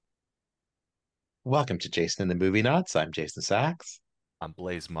Welcome to Jason and the Movie Nuts. I'm Jason Sachs. I'm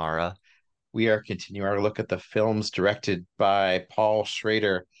Blaze Mara. We are continuing our look at the films directed by Paul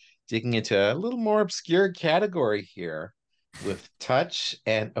Schrader, digging into a little more obscure category here with Touch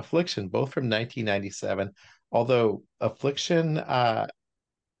and Affliction, both from 1997. Although Affliction,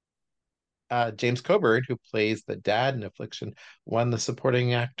 James Coburn, who plays the dad in Affliction, won the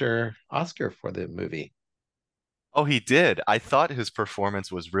supporting actor Oscar for the movie. Oh, he did. I thought his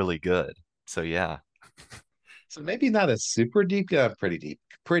performance was really good. So yeah, So maybe not a super deep,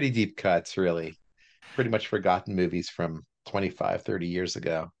 pretty deep cuts, really. Pretty much forgotten movies from 25, 30 years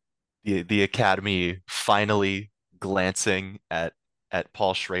ago. the Academy finally glancing at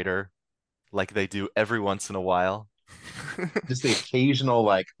Paul Schrader like they do every once in a while. Just the occasional,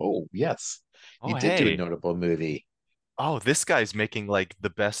 like, oh, yes, he Oh, did do a hey. notable movie. Oh, this guy's making like the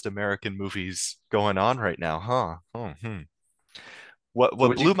best American movies going on right now, huh? Oh, hmm. So What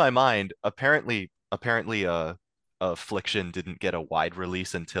would you, blew my mind, apparently Affliction didn't get a wide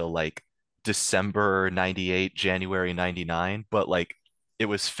release until like December 98, January 99, but like it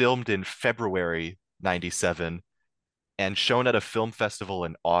was filmed in February 97 and shown at a film festival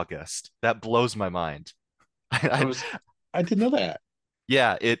in August. That blows my mind. I I, was, I didn't know that.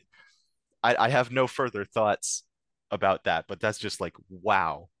 yeah, I have no further thoughts about that, but that's just like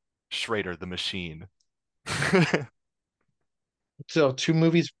wow, Schrader the machine. So two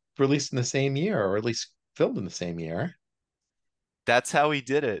movies released in the same year, or at least filmed in the same year. That's how he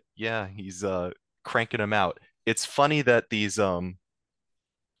did it. Yeah, he's cranking them out. It's funny that these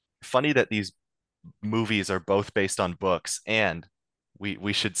movies are both based on books, and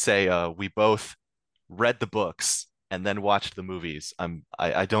we should say we both read the books and then watched the movies.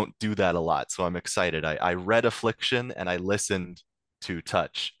 I don't do that a lot, so I'm excited. I read Affliction and I listened to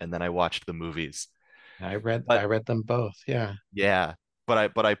Touch and then I watched the movies. I But read them both. Yeah. yeah,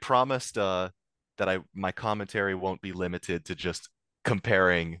 but I promised that I my commentary won't be limited to just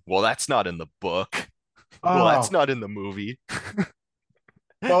comparing, well, that's not in the book. Well, that's Oh, not in the movie.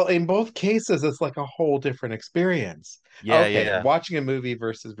 well, in both cases, it's like a whole different experience. Yeah, Okay, yeah. watching a movie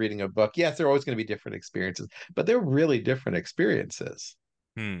versus reading a book. Yes, there are always going to be different experiences, but they're really different experiences,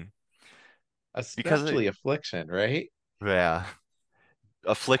 Hmm. Because especially Affliction, right? yeah,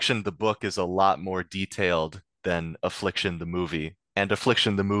 Affliction the book is a lot more detailed than Affliction the movie. And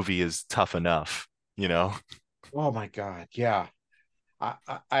Affliction the movie is tough enough, you know? Oh my God, yeah.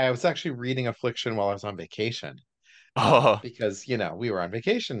 I was actually reading Affliction while I was on vacation, Oh, because we were on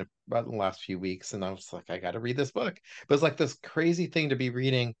vacation about the last few weeks, and I was like, I got to read this book. But it's like this crazy thing to be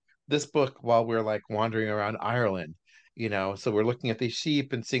reading this book while we're like wandering around Ireland. So we're looking at these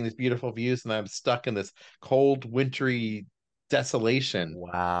sheep and seeing these beautiful views, and I'm stuck in this cold, wintry desolation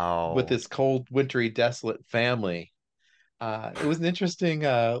with wow. this cold, wintry, desolate family. It was an interesting,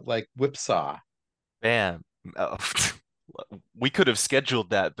 like whipsaw. Man, uh, we could have scheduled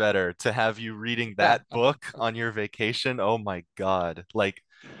that better to have you reading that book on your vacation. Oh my God.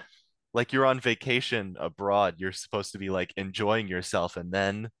 Like you're on vacation abroad, you're supposed to be like enjoying yourself, and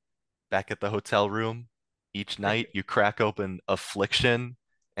then back at the hotel room each night you crack open Affliction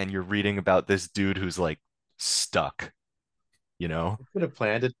and you're reading about this dude who's like stuck, you know? Could have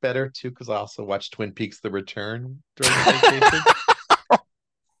planned it better too, because I also watched Twin Peaks: The Return during the vacation.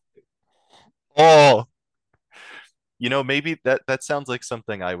 Oh, maybe that sounds like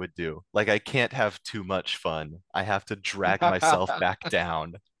something I would do. Like I can't have too much fun. I have to drag myself back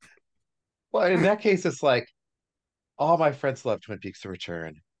down. Well, in that case, it's like all my friends love Twin Peaks: The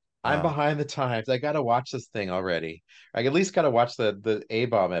Return. I'm Uh, behind the times. I got to watch this thing already. I at least got to watch the A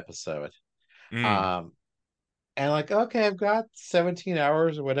bomb episode. mm, Um, and like, okay, I've got 17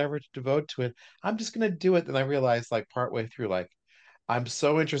 hours or whatever to devote to it. I'm just gonna do it. Then I realized, like, partway through, like, I'm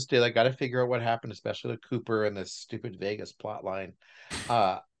so interested. I got to figure out what happened, especially to Cooper and this stupid Vegas plot line.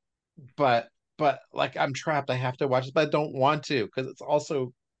 Uh, but like, I'm trapped. I have to watch it, but I don't want to because it's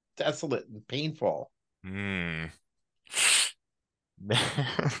also desolate and painful. mm.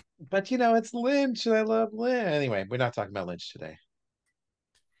 But it's Lynch, and I love Lynch. Anyway, we're not talking about Lynch today.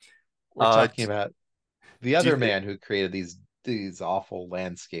 We're Uh, talking about the do you other think man who created these awful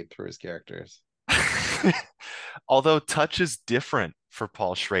landscape through his characters. although Touch is different for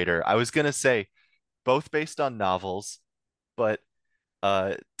Paul Schrader, I was gonna say both based on novels, but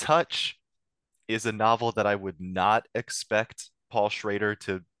Touch is a novel that I would not expect Paul Schrader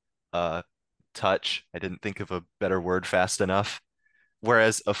to uh, touch. I didn't think of a better word fast enough.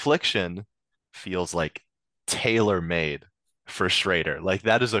 Whereas Affliction feels like tailor-made for Schrader. Like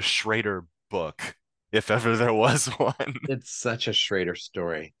that is a Schrader book, if ever there was one. It's such a Schrader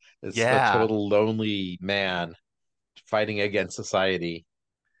story. It's a Yeah. total lonely man fighting against society.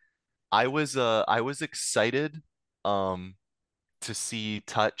 I was excited um to see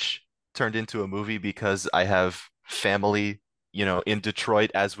Touch turned into a movie because I have family, in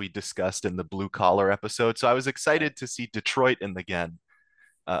Detroit, as we discussed in the blue collar episode. So I was Right. excited to see Detroit in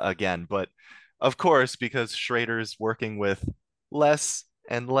again. But of course, because Schrader's working with less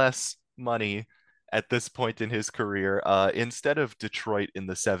and less money at this point in his career, instead of Detroit in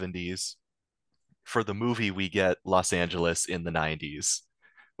the 70s, for the movie we get Los Angeles in the 90s,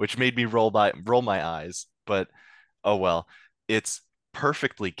 which made me roll my eyes. But oh well, it's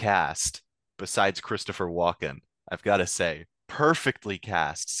perfectly cast. Besides Christopher Walken, I've got to say, perfectly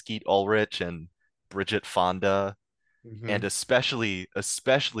cast. Skeet Ulrich and Bridget Fonda, and Hmm. especially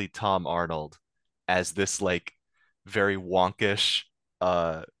Tom Arnold as this like very wonkish,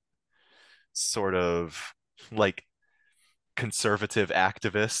 uh, sort of like conservative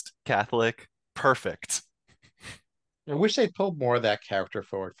activist Catholic. Perfect. I wish they'd pulled more of that character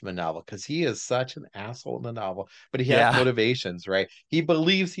forward from the novel because he is such an asshole in the novel, but he has Yeah, motivations, right? He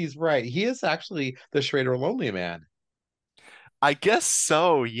believes he's right. He is actually the Schrader lonely man. I guess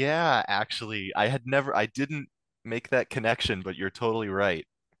so. Yeah, actually, I didn't make that connection, but you're totally right.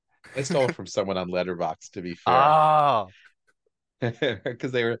 I stole it from someone on Letterboxd, to be fair. Ah,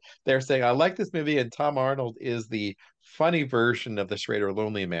 Because they were saying I like this movie, and Tom Arnold is the funny version of the Schrader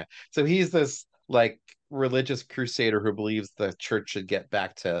Lonely Man. So he's this like religious crusader who believes the church should get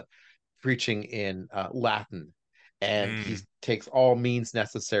back to preaching in Latin, and he mm, takes all means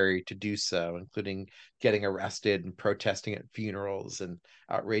necessary to do so, including getting arrested and protesting at funerals and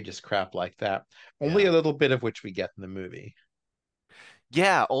outrageous crap like that. Only yeah. a little bit of which we get in the movie.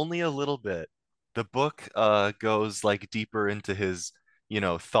 Yeah, only a little bit. The book goes like deeper into his,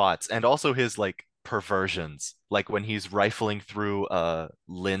 thoughts and also his like perversions. Like when he's rifling through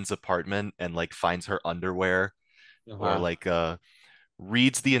Lynn's apartment and like finds her underwear, or Uh-huh. like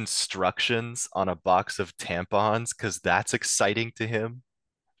reads the instructions on a box of tampons because that's exciting to him.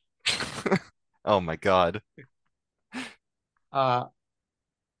 Oh my God. Uh,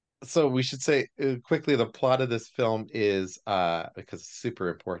 so we should say quickly the plot of this film is because it's super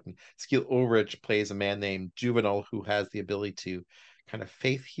important. Skeet Ulrich plays a man named Juvenal who has the ability to kind of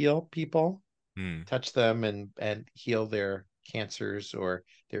faith heal people, Hmm. touch them and heal their cancers or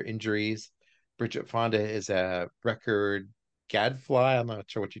their injuries. Bridget Fonda is a record gadfly, I'm not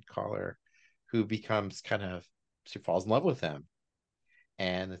sure what you'd call her, who becomes kind of she falls in love with him,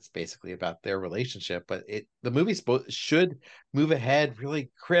 and it's basically about their relationship. But the movie should move ahead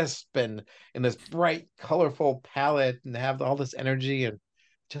really crisp and in this bright, colorful palette and have all this energy, and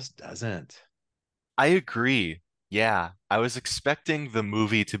just doesn't. I agree. Yeah, I was expecting the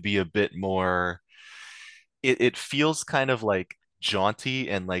movie to be a bit more. It feels kind of like jaunty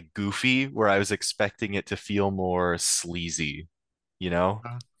and like goofy, where I was expecting it to feel more sleazy, you know?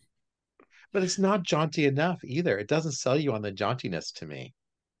 Uh, but it's not jaunty enough either. It doesn't sell you on the jauntiness to me.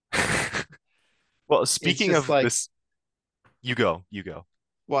 Well, It's speaking just of like, this, you go.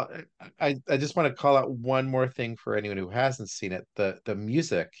 well, I just want to call out one more thing for anyone who hasn't seen it. The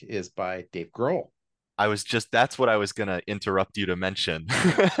music is by Dave Grohl. That's what I was gonna interrupt you to mention.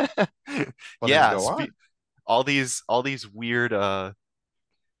 Well, then Yeah, go on. all these weird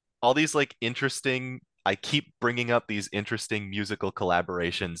all these like interesting I keep bringing up these interesting musical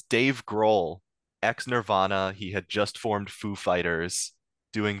collaborations. Dave Grohl, ex-Nirvana, he had just formed Foo Fighters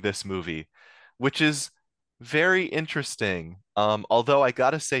doing this movie, which is very interesting. Although I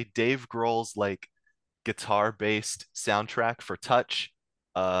gotta say Dave Grohl's like guitar-based soundtrack for Touch,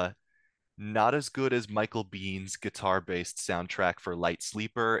 uh, not as good as Michael Bean's guitar-based soundtrack for Light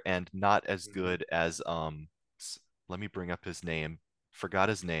Sleeper, and not as Mhm. good as let me bring up his name. Forgot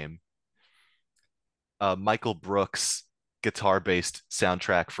his name. Michael Brooks guitar-based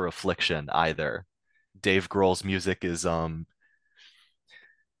soundtrack for Affliction either. Dave Grohl's music is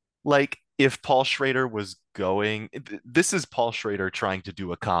like if Paul Schrader was going, this is Paul Schrader trying to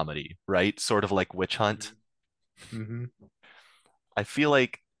do a comedy, right? Sort of like Witch Hunt. Mhm. I feel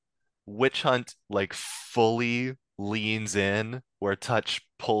like Witch Hunt like fully leans in where Touch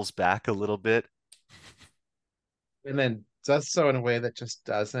pulls back a little bit. And then does so in a way that just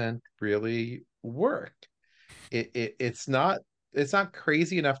doesn't really work. It's not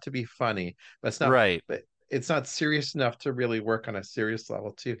crazy enough to be funny, but Right. it's not serious enough to really work on a serious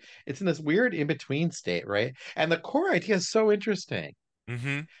level too. It's in this weird in between state, right? And the core idea is so interesting,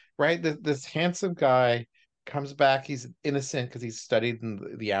 Mm-hmm. right? This handsome guy comes back. He's innocent because he's studied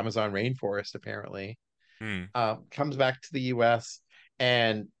in the Amazon rainforest, apparently. Mm. Comes back to the U.S.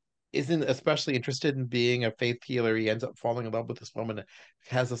 and isn't especially interested in being a faith healer. He ends up falling in love with this woman,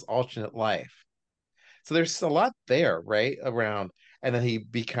 has this alternate life. So there's a lot there, right? Around. and then he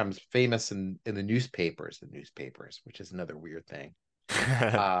becomes famous in the newspapers, which is another weird thing.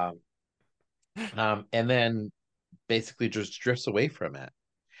 Um, and then basically just drifts away from it.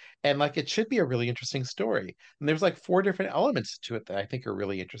 And like it should be a really interesting story. And there's like four different elements to it that I think are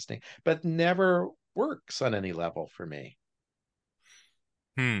really interesting, but never works on any level for me.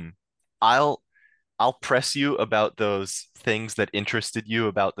 Hmm. I'll I'll press you about those things that interested you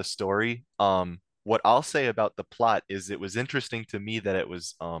about the story. What I'll say about the plot is it was interesting to me that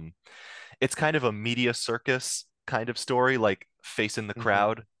it's kind of a media circus kind of story, like facing the Hmm.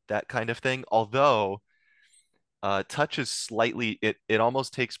 crowd, that kind of thing. Although Touch is slightly it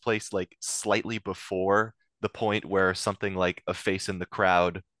almost takes place like slightly before the point where something like a face in the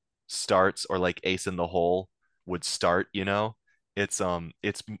crowd starts or like Ace in the Hole would start, you know? It's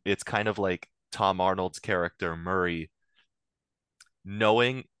kind of like Tom Arnold's character Murray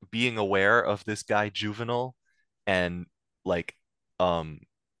knowing being aware of this guy Juvenile and like um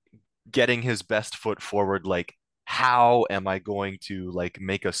getting his best foot forward, like how am I going to like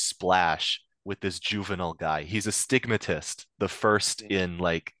make a splash with this Juvenile guy? He's a stigmatist, the first in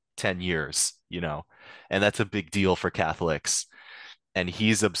like 10 years, you know, and that's a big deal for Catholics. And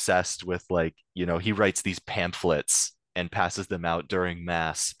he's obsessed with like, he writes these pamphlets and passes them out during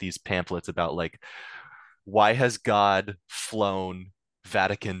mass, these pamphlets about like why has God flown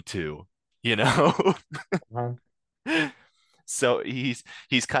Vatican II, you know? Uh-huh. So he's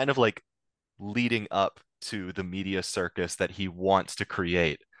kind of like leading up to the media circus that he wants to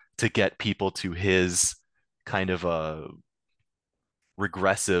create to get people to his kind of a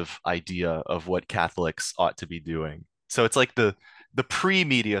regressive idea of what Catholics ought to be doing. So it's like the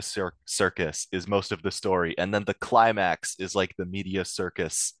pre-media circus is most of the story, and then the climax is like the media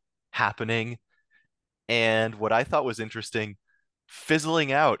circus happening. And what I thought was interesting,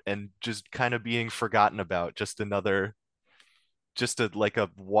 fizzling out and just kind of being forgotten about, just a like a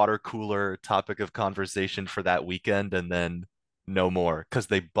water cooler topic of conversation for that weekend and then no more because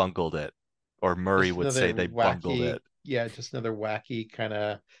they bungled it. Or Murray Just would another say they bungled wacky, it. yeah, just another wacky kind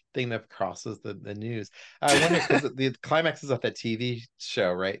of thing that crosses the news. I wonder because the climax is of that TV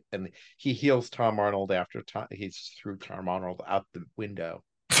show, right? And he heals Tom Arnold after he's threw Tom Arnold out the window,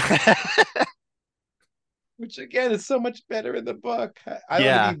 which again is so much better in the book. I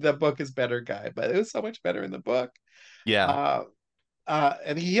don't Yeah, mean the book is better, guy, but it was so much better in the book. yeah, Uh,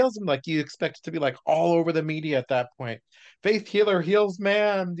 and he heals him like you expect it to be like all over the media at that point. Faith healer heals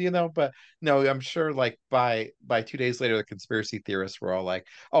man, but no, I'm sure like by 2 days later, the conspiracy theorists were all like,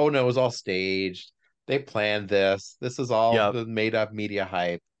 "Oh no, it was all staged. They planned this. This is all yep. the made up media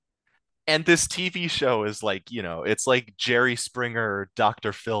hype." And this TV show is like, it's like Jerry Springer,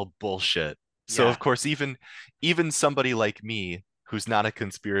 Dr. Phil bullshit. So of Yeah, course, even somebody like me who's not a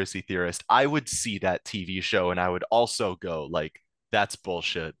conspiracy theorist, I would see that TV show and I would also go like, that's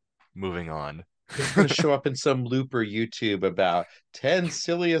bullshit. Moving on. it's gonna show up in some looper YouTube about 10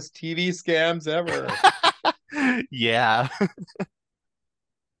 silliest TV scams ever. Yeah.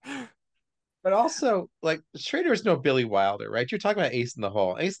 But also, like Schrader is no Billy Wilder, right? You're talking about Ace in the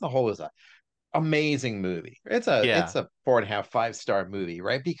Hole. Ace in the Hole is a amazing movie. It's Yeah. a 4.5, 5-star movie,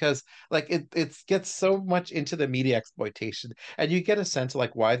 right? Because like it gets so much into the media exploitation, and you get a sense of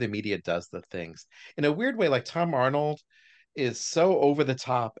like why the media does the things in a weird way. Like Tom Arnold is so over the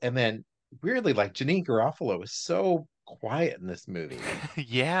top, and then weirdly, like Janine Garofalo is so quiet in this movie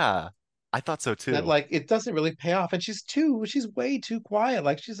Yeah. I thought so that too. like it doesn't really pay off, and she's way too quiet.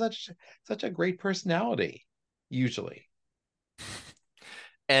 Like she's such a great personality, usually.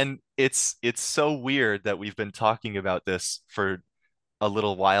 And it's so weird that we've been talking about this for a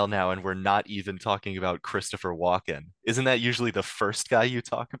little while now and we're not even talking about Christopher Walken. Isn't that usually the first guy you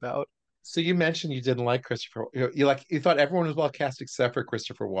talk about? So you mentioned you didn't like Christopher. You thought everyone was well cast except for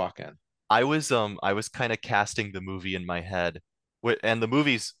Christopher Walken. I was kind of casting the movie in my head. And the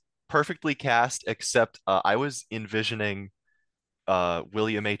movie's perfectly cast except I was envisioning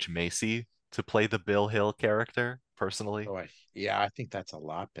William H. Macy to play the Bill Hill character personally. Oh, yeah, I think that's a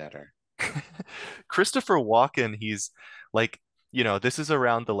lot better. Christopher Walken, he's like, this is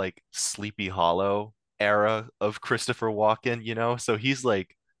around the like Sleepy Hollow era of Christopher Walken, so he's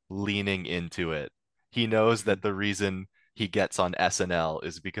like leaning into it. He knows Mhm. that the reason he gets on SNL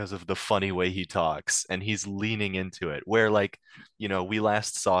is because of the funny way he talks, and he's leaning into it. Where like, we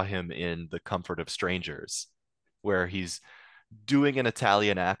last saw him in The Comfort of Strangers, where he's doing an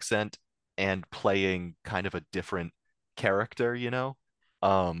Italian accent and playing kind of a different character,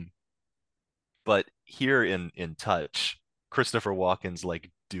 Um, but here in Touch, Christopher Walken's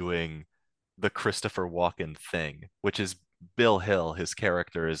like doing the Christopher Walken thing, which is Bill Hill, his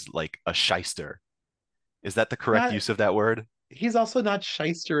character is like a shyster. Is that the correct Not use of that word? he's also not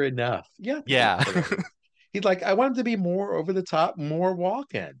shyster enough. You have to wait Yeah. for those. He's like, I want him to be more over the top, more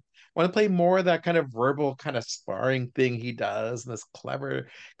walk-in. I want to play more of that kind of verbal kind of sparring thing he does, and this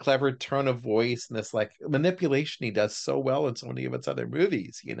clever tone of voice, and this like manipulation he does so well in so many of its other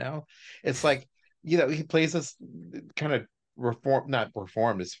movies, you know? It's like, he plays this kind of not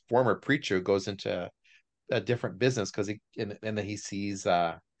reformed, his former preacher who goes into a different business because and then he sees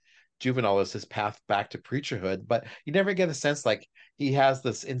Juvenile as his path back to preacherhood, but you never get a sense like he has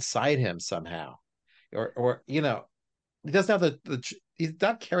this inside him somehow, or he doesn't have he's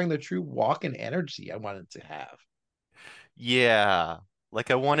not carrying the true walk and energy I wanted to have. Yeah.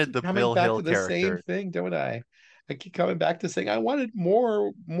 Like I I wanted keep the coming Bill back Hill to the same character. thing, don't I? I keep coming back to saying I wanted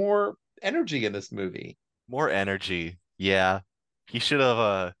more energy in this movie. More energy. Yeah. He should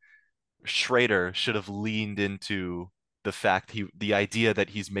have Schrader should have leaned into the idea that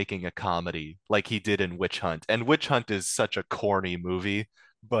he's making a comedy like he did in Witch Hunt. And Witch Hunt is such a corny movie,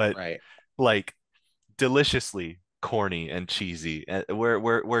 but Right. like deliciously corny and cheesy.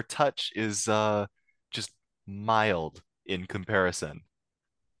 Where Touch is just mild in comparison.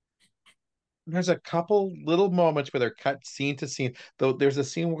 There's a couple little moments where they're cut scene to scene. Though there's a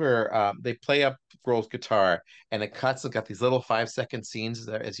scene where they play up Grohl's guitar and it cuts and got these little 5-second scenes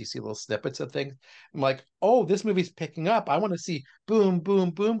there as you see little snippets of things. I'm like, oh, this movie's picking up. I want to see boom, boom,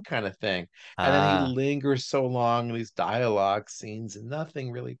 boom kind of thing. And then he Ah, lingers so long in these dialogue scenes and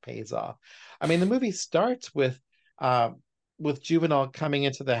nothing really pays off. I mean, the movie starts uh, with Juvenile coming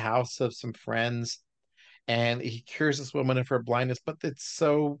into the house of some friends and he cures this woman of her blindness, but it's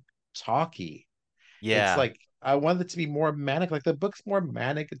so talky. It's yeah. like I wanted it to be more manic. Like the book's more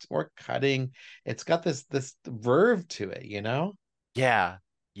manic. It's more cutting. It's got this verve to it, you know? Yeah.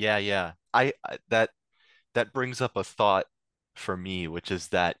 Yeah. That brings up a thought for me, which is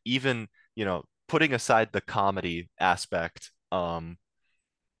that even, putting aside the comedy aspect,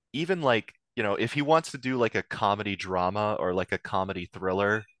 even like, if he wants to do like a comedy drama or like a comedy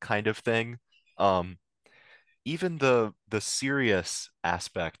thriller kind of thing, um, even the serious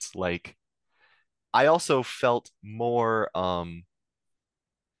aspects, like I also felt more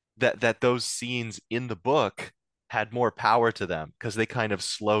that those scenes in the book had more power to them because they kind of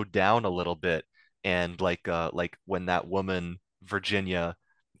slowed down a little bit and like when that woman Virginia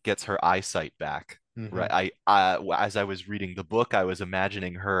gets her eyesight back, right? Hmm. As I was reading the book I was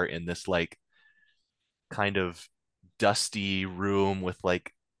imagining her in this like kind of dusty room with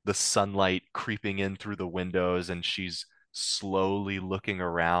like the sunlight creeping in through the windows and she's slowly looking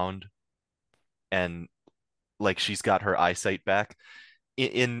around and like she's got her eyesight back.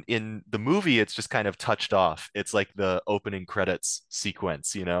 In the movie it's just kind of touched off. It's like the opening credits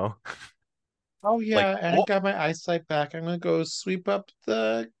sequence, Oh like yeah, and I oh, got my eyesight back. I'm gonna go sweep up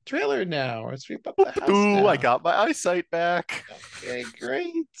the trailer now, or sweep up the house I now. got my eyesight back. Okay,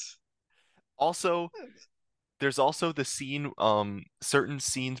 great. Also, there's also the scene, certain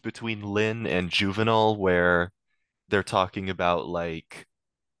scenes between Lynn and Juvenile where they're talking about like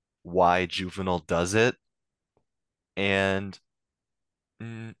why Juvenile does it, and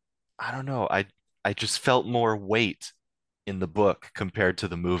mm, I don't know, I just felt more weight in the book compared to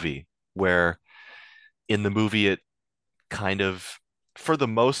the movie, where in the movie it kind of, for the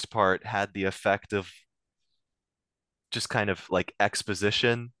most part, had the effect of just kind of like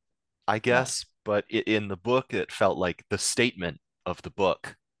exposition, I Yeah, guess. But in the book, it felt like the statement of the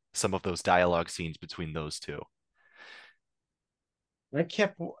book, some of those dialogue scenes between those two. I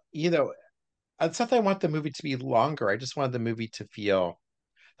kept, you know, it's not that I want the movie to be longer. I just wanted the movie to feel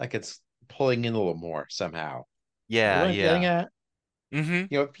like it's pulling in a little more somehow. You know Yeah, what I'm getting yeah. at? Hmm.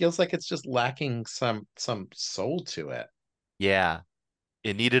 It feels like it's just lacking some soul to it. Yeah.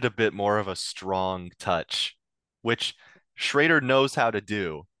 It needed a bit more of a strong touch, which Schrader knows how to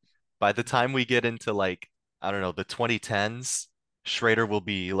do. By the time we get into like, I don't know, the 2010s, Schrader will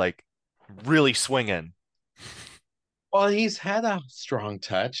be like really swinging. Well, he's had a strong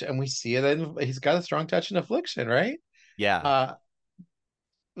touch, and we see it, and he's got a strong touch in Affliction, right? Yeah, Uh,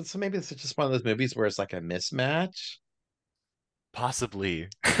 so maybe it's just one of those movies where it's like a mismatch. possibly.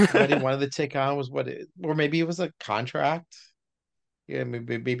 What he wanted to take on was or maybe it was a contract. Yeah,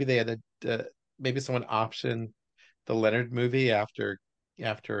 maybe they had maybe someone optioned the Leonard movie after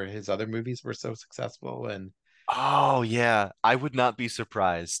his other movies were so successful, Oh yeah, I would not be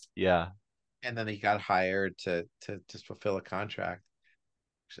surprised. Yeah. and then he got hired to just fulfill a contract.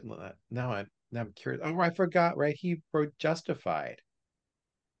 Now I'm curious. Oh, I forgot. Right, he wrote Justified.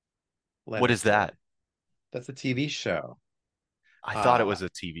 What is Leonard that? did. That's a TV show. I thought it Uh, was a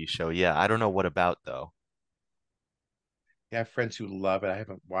TV show. Yeah, I don't know what about though. I have friends who love it. I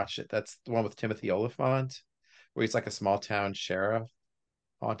haven't watched it. That's the one with Timothy Oliphant, where he's like a small town sheriff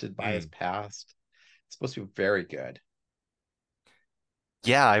haunted by his Mm. past. It's supposed to be very good.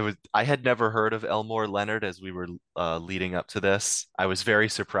 Yeah, I had never heard of Elmore Leonard as we were leading up to this. I was very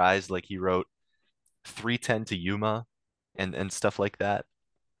surprised, like he wrote 310 to Yuma and stuff like that.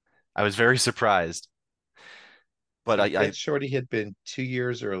 I was very surprised. But See, I Get Shorty had been 2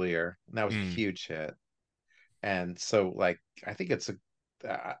 years earlier, and that was a mm, huge hit. And so, like, I think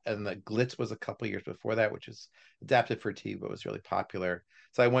and the Glitz was a couple years before that, which is adapted for TV, but was really popular.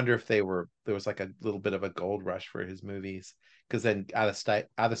 So I wonder if there was like a little bit of a gold rush for his movies, because then Out of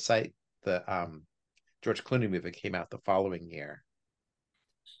Sight, the George Clooney movie came out the following year.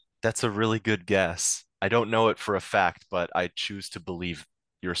 that's a really good guess. I don't know it for a fact, but I choose to believe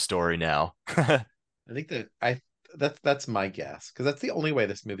your story now. I think that's my guess, because that's the only way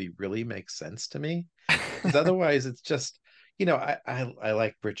this movie really makes sense to me. Because otherwise, it's just, I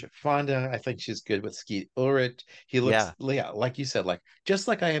like Bridget Fonda. I think she's good with Skeet Ulrich. He looks, Yeah, yeah, like you said, like just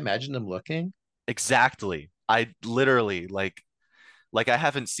like I imagined him looking. exactly. I literally like I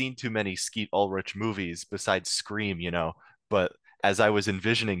haven't seen too many Skeet Ulrich movies besides Scream, but as I was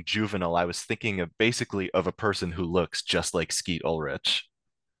envisioning Juvenile, I was thinking of basically of a person who looks just like Skeet Ulrich.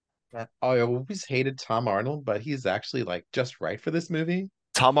 I always hated Tom Arnold, but he's actually like just right for this movie.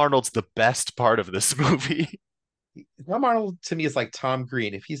 Tom Arnold's the best part of this movie. Tom Arnold to me is like Tom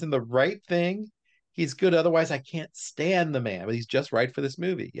Green. If he's in the right thing, he's good. Otherwise, I can't stand the man, but he's just right for this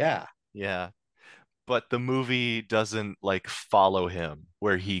movie. Yeah. Yeah, but the movie doesn't like follow him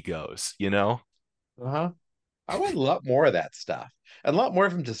where he goes? Uh-huh. I want a lot more of that stuff, and a lot more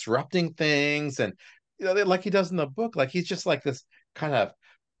of him disrupting things, and like he does in the book. Like he's just like this kind of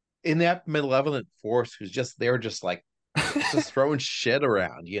inept, malevolent force who's just there, just throwing shit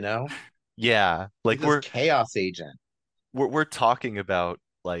around. Yeah, He's like this we're chaos agent. we're we're talking about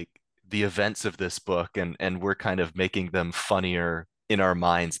like the events of this book and we're kind of making them funnier in our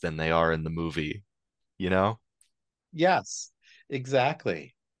minds than they are in the movie, you know? Yes,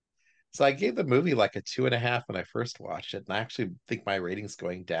 exactly. So I gave the movie like a 2.5 when I first watched it, and I actually think my rating's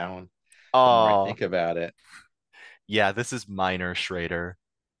going down the more I Oh, think about it. yeah, this is minor Schrader.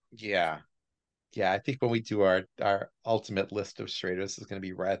 Yeah. Yeah, I think when we do our ultimate list of Schraders, is going to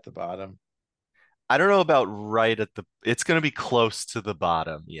be right at the bottom. I don't know about right at the it's going to be close to the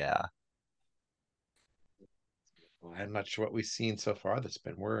bottom. Yeah. Well, I'm not sure what we've seen so far that's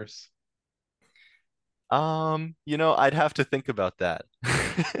been worse. I'd have to think about that.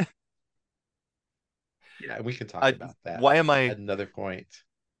 Yeah, we can talk I about that why am I at another point.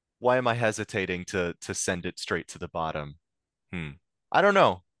 why am I hesitating to send it straight to the bottom? Hmm. I don't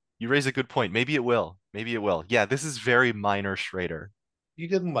know. You raise a good point. Maybe it will. Maybe it will. Yeah, this is very minor Schrader. You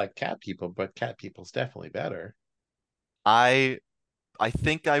didn't like Cat People, but Cat People's definitely better. I I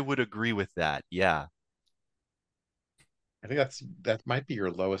think I would agree with that. Yeah. I think that might be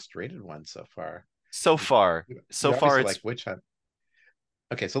your lowest rated one so far. So You, far, you so you far obviously like it's Witch Hunt.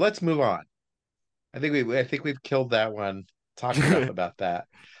 Okay, so let's move on. I think we've killed that one. Talked enough about that.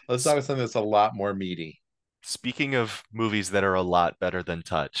 Let's talk S- about something that's a lot more meaty. Speaking of movies that are a lot better than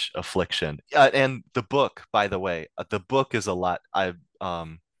Touch, Affliction. And the book, by the way, the book is a lot I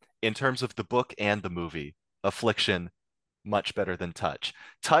in terms of the book and the movie, Affliction much better than Touch.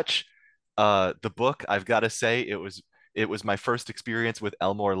 Touch, the book, I've got to say, it was my first experience with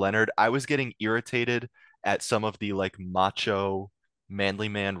Elmore Leonard. I was getting irritated at some of the like macho manly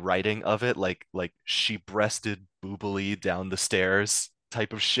man writing of it, like she breasted boobily down the stairs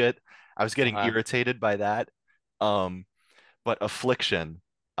type of shit. I was getting Uh-huh. irritated by that. Um, but Affliction,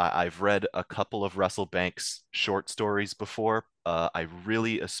 I've read a couple of Russell Banks short stories before. I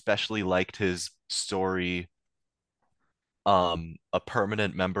really especially liked his story a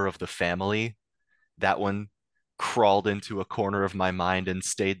permanent member of the family. That one crawled into a corner of my mind and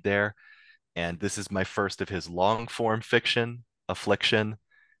stayed there. And this is my first of his long form fiction, Affliction.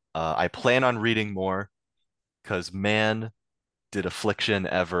 I plan on reading more because man, did Affliction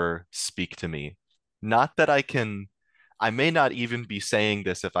ever speak to me. Not that I may not even be saying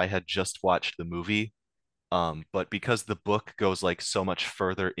this if I had just watched the movie, but because the book goes like so much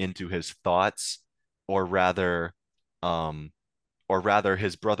further into his thoughts, or rather, um, or rather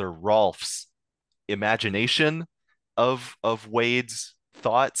his brother Rolf's imagination of Wade's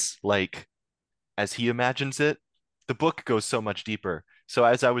thoughts, like as he imagines it, the book goes so much deeper. So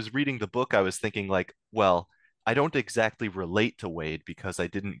as I was reading the book, I was thinking like, well, I don't exactly relate to Wade because I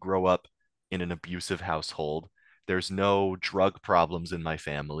didn't grow up in an abusive household. There's no drug problems in my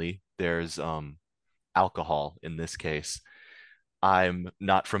family. There's alcohol in this case. I'm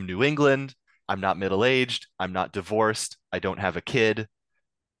not from New England. I'm not middle-aged. I'm not divorced. I don't have a kid.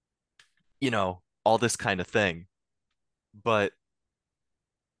 all this kind of thing. But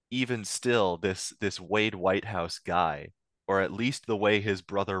even still, this Wade Whitehouse guy, or at least the way his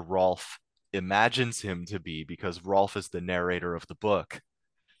brother Rolf imagines him to be, because Rolf is the narrator of the book,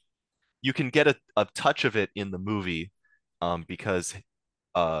 you can get a touch of it in the movie, because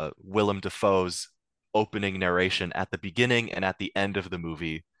Willem Dafoe's opening narration at the beginning and at the end of the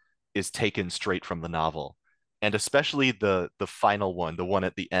movie is taken straight from the novel. And especially the final one, the one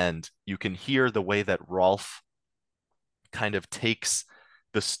at the end, you can hear the way that Rolf kind of takes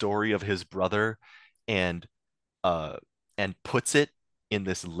the story of his brother and uh and puts it in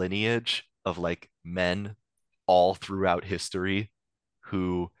this lineage of like men all throughout history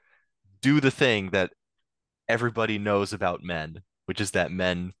who do the thing that everybody knows about men, which is that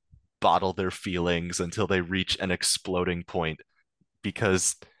men bottle their feelings until they reach an exploding point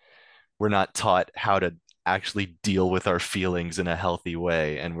because we're not taught how to actually deal with our feelings in a healthy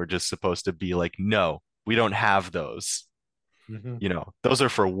way. And we're just supposed to be like, no, we don't have those. Hmm. Those are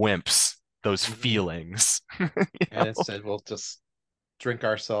for wimps, those Hmm. feelings. And instead, we'll just drink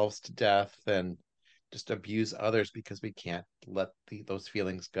ourselves to death and just abuse others because we can't let those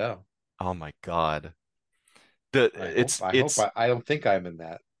feelings go. Oh my God. The I hope it's I hope it's I don't think I'm in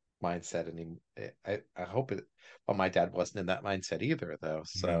that mindset anymore. I hope it. Well, my dad wasn't in that mindset either, though.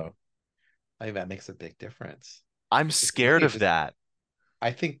 Mhm. So I think that makes a big difference. I'm It's scared really of just. that.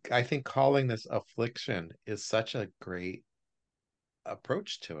 I think calling this affliction is such a great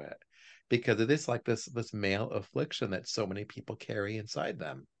approach to it because it is like this male affliction that so many people carry inside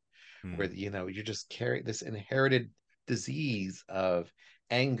them, where Hmm. you just carry this inherited disease of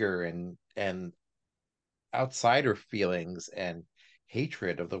anger and outsider feelings and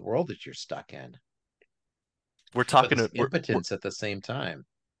hatred of the world that you're stuck in, We're but talking this we're impotence at the same time.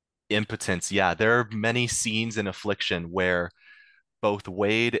 impotence. Yeah, there are many scenes in Affliction where both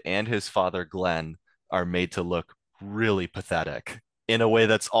Wade and his father Glenn are made to look really pathetic in a way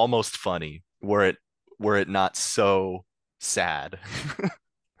that's almost funny, were it not so sad.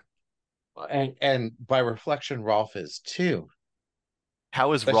 And by reflection, Rolf is too.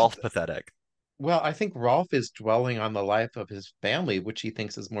 How is Especially, Rolf pathetic? well, I think Rolf is dwelling on the life of his family, which he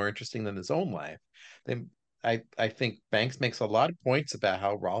thinks is more interesting than his own life. Then I think Banks makes a lot of points about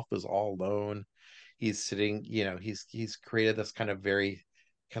how Rolf is all alone. He's sitting, he's created this kind of very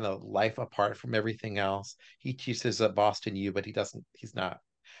kind of life apart from everything else. He teaches at Boston U, but he's not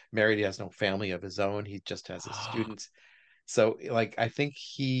married. He has no family of his own. He just has his students. So like I think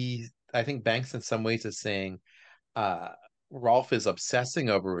Banks in some ways is saying uh Rolf is obsessing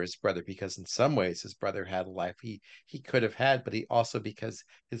over his brother because in some ways his brother had a life he could have had, but he also because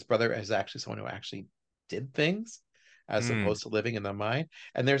his brother is actually someone who actually did things as Hmm. opposed to living in the mind.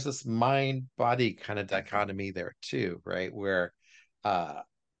 And there's this mind body kind of dichotomy there too, right? Where uh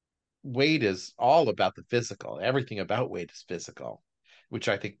Wade is all about the physical. Everything about Wade is physical, which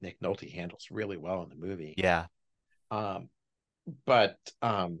I think Nick Nolte handles really well in the movie. Yeah, Um, but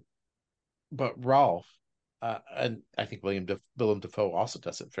Rolf, and I think Willem Dafoe also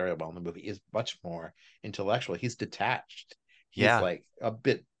does it very well in the movie, is much more intellectual. He's detached. He's yeah. like a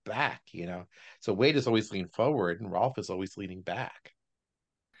bit back. So Wade is always leaning forward, and Rolf is always leaning back.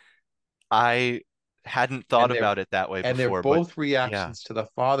 I hadn't thought And they're about it that way and they're before, but both yeah, reactions to the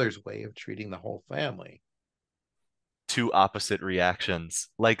father's way of treating the whole family. two opposite reactions.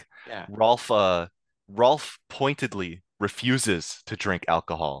 Like Yeah, Rolf, Rolf pointedly refuses to drink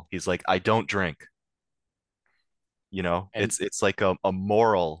alcohol. He's like, I don't drink. and It's like a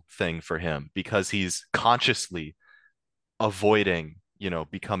moral thing for him because he's consciously avoiding,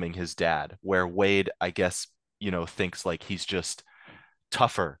 becoming his dad, where Wade, I guess, thinks like he's just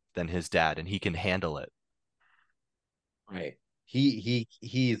tougher than his dad and he can handle it. right,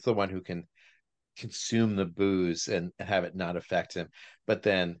 he's the one who can consume the booze and have it not affect him. But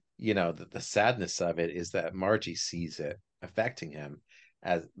then, the sadness of it is that Margie sees it affecting him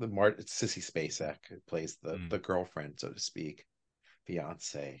as Sissy Spacek, who plays the Mm. girlfriend, so to speak,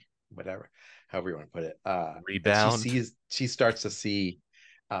 fiance, whatever, however you want to put it. And Rebound. she starts to see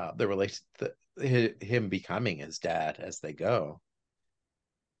the relation, him becoming his dad as they go.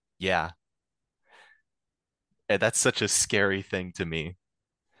 Yeah. And that's such a scary thing to me.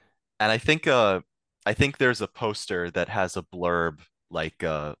 And I think there's a poster that has a blurb like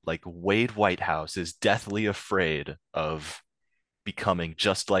Wade Whitehouse is deathly afraid of becoming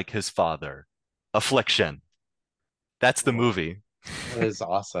just like his father. Affliction. That's the Wow, movie. that is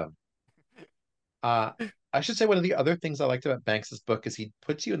awesome. Uh, I should say one of the other things I liked about Banks's book is he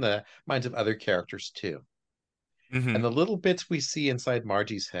puts you in the minds of other characters too. Hmm. And the little bits we see inside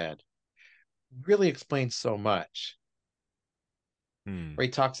Margie's head really explain so much. Hmm. Where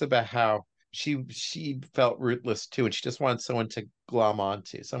he talks about how she felt rootless too, and she just wanted someone to glom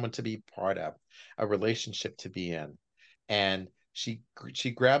onto, someone to be part of, a relationship to be in. And she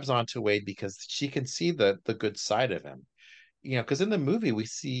grabs onto Wade because she can see the good side of him. Because in the movie we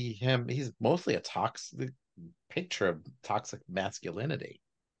see him, he's mostly a toxic picture of toxic masculinity.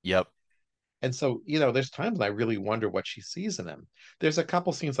 Yep. And so, there's times when I really wonder what she sees in him. There's a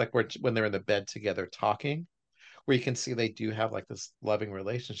couple scenes like when they're in the bed together talking, where you can see they do have like this loving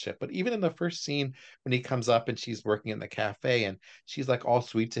relationship. But even in the first scene when he comes up and she's working in the cafe and she's like all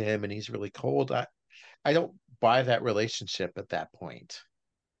sweet to him and he's really cold, I don't buy that relationship at that point.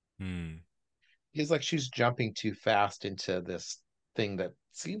 Hmm. It's like she's jumping too fast into this thing that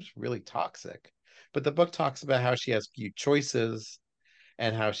seems really toxic. But the book talks about how she has few choices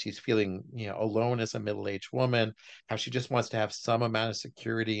and how she's feeling, alone as a middle-aged woman, how she just wants to have some amount of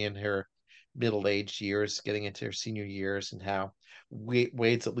security in her middle-aged years, getting into her senior years, and how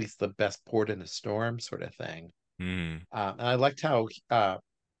Wade's at least the best port in a storm, sort of thing. Hmm. And I liked how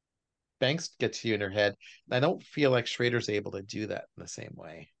Banks gets you in her head. And I don't feel like Schrader's able to do that in the same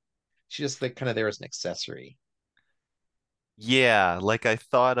way. She's just like kind of there as an accessory. Yeah, like I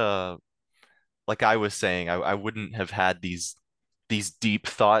thought like I was saying, I wouldn't have had these deep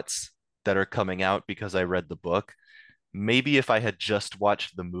thoughts that are coming out because I read the book. Maybe if I had just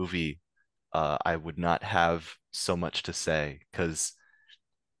watched the movie, I would not have so much to say. Because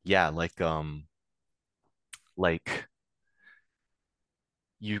yeah, like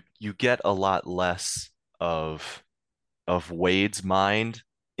you get a lot less of Wade's mind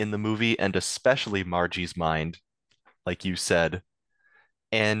in the movie, and especially Margie's mind, like you said.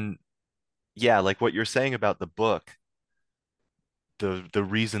 And yeah, like what you're saying about the book, the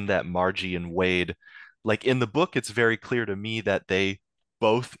reason that Margie and Wade, like in the book, it's very clear to me that they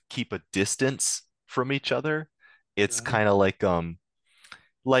both keep a distance from each other. It's Mhm. kind of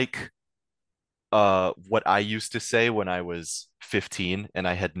like what I used to say when I was 15 and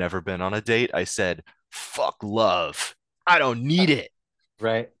I had never been on a date. I said, "Fuck love. I don't need it.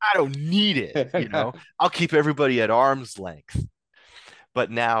 Right. I don't need it, you know. I'll keep everybody at arm's length."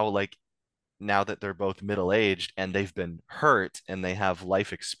 But now, like now that they're both middle-aged and they've been hurt and they have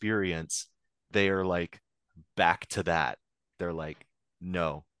life experience, they are like back to that. They're like,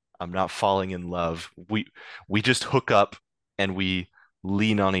 "No, I'm not falling in love. We just hook up and we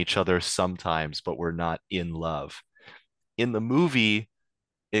lean on each other sometimes, but we're not in love." In the movie,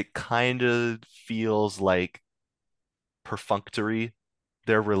 it kind of feels like perfunctory,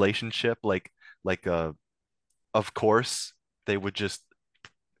 their relationship, like of course they would just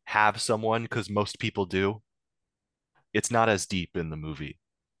have someone because most people do. It's not as deep in the movie.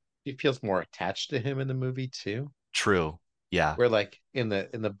 She feels more attached to him in the movie too. True. Yeah. Where like in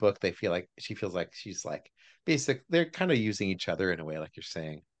the book they feel like she feels like she's like basic they're kind of using each other in a way, like you're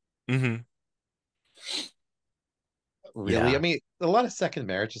saying. Hmm. Really, I Yeah. mean, a lot of second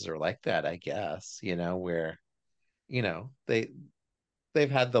marriages are like that, I guess, where they've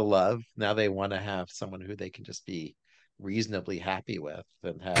had the love, now they want to have someone who they can just be reasonably happy with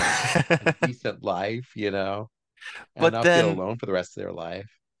and have a decent life, and But not feel then, alone for the rest of their life.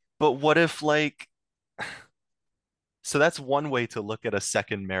 but what if like, so that's one way to look at a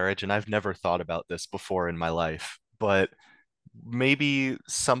second marriage, and I've never thought about this before in my life, but maybe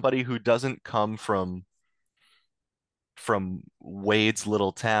somebody who doesn't come from Wade's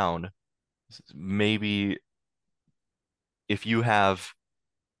little town, maybe if you have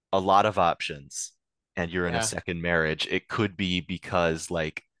a lot of options and you're in a Yeah. second marriage, it could be because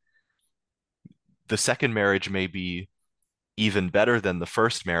like the second marriage may be even better than the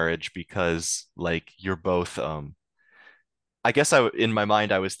first marriage because like you're both I guess in my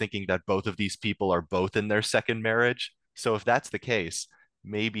mind I was thinking that both of these people are both in their second marriage. So if that's the case,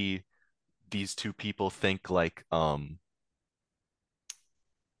 maybe these two people think like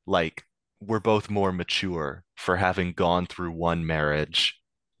we're both more mature for having gone through one marriage.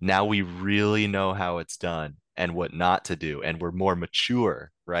 Now we really know how it's done and what not to do, and we're more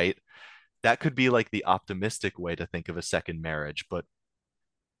mature, right? That could be like the optimistic way to think of a second marriage, but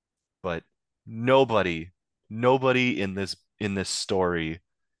nobody, nobody in this story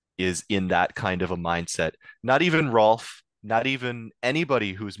is in that kind of a mindset. Not even Rolf, not even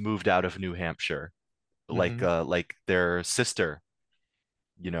anybody who's moved out of New Hampshire, Hmm. like their sister,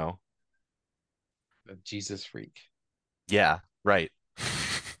 you know? Jesus freak. Yeah, right.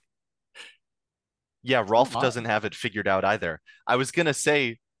 Yeah, So Rolf doesn't have it figured out either. I was gonna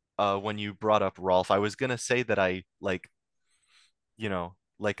say, when you brought up Rolf, I was gonna say that I like,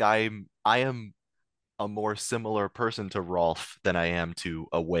 like I am a more similar person to Rolf than I am to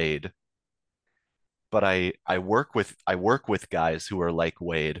a Wade. But I work with guys who are like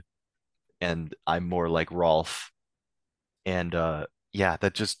Wade, and I'm more like Rolf. And yeah,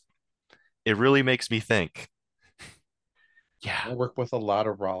 that just it really makes me think. Yeah. I work with a lot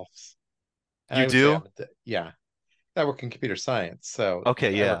of Rolfs, and You I would say do? yeah, I work in computer science, so Okay,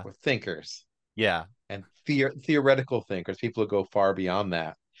 I work yeah. with thinkers Yeah. and theoretical thinkers, people who go far beyond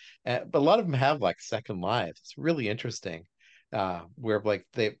that. But a lot of them have like second lives. It's really interesting, where like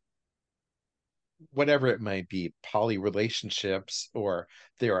they, whatever it might be, poly relationships, or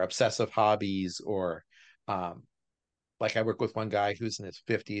their obsessive hobbies, or um, like I work with one guy who's in his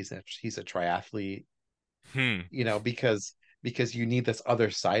 50s and he's a triathlete, Hmm. because you need this other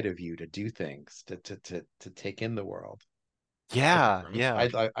side of you to do things, to take in the world. Like Yeah, yeah.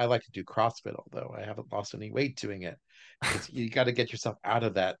 I like to do CrossFit, although I haven't lost any weight doing it, because you got to get yourself out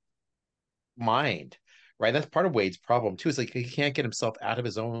of that mind, right? That's part of Wade's problem too. Is like he can't get himself out of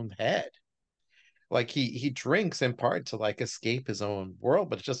his own head. Like he drinks in part to like escape his own world,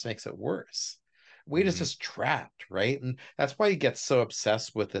 but it just makes it worse. Wade is Mhm. just trapped, right? And that's why he gets so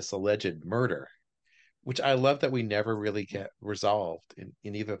obsessed with this alleged murder, which I love that we never really get resolved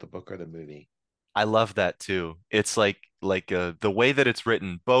in either the book or the movie. I love that too. It's like the way that it's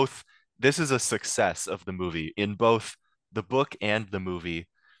written, both this is a success of the movie. In both the book and the movie,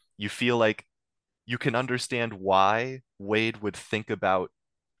 you feel like you can understand why Wade would think about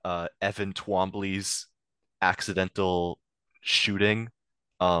Evan Twombly's accidental shooting.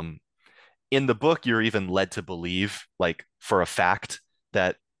 Um, in the book, you're even led to believe, like for a fact,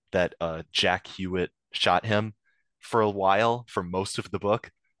 that Jack Hewitt shot him for a while, for most of the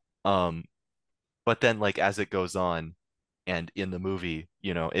book. Um, but then, like as it goes on, and in the movie,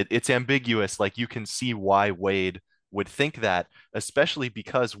 it's ambiguous. Like you can see why Wade would think that, especially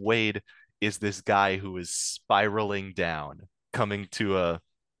because Wade is this guy who is spiraling down, coming to a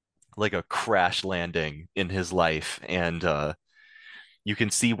like a crash landing in his life, and you can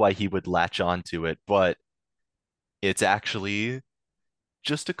see why he would latch on to it, but it's actually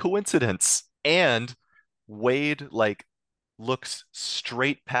just a coincidence. And Wade like looks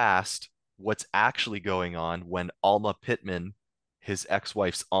straight past what's actually going on when Alma Pittman, his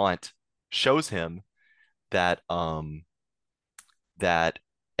ex-wife's aunt, shows him that that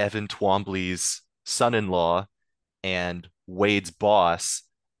Evan Twombly's son-in-law and Wade's boss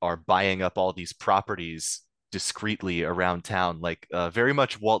are buying up all these properties discreetly around town, like very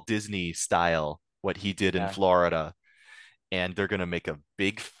much Walt Disney style, what he did in Yeah. Florida. And they're gonna make a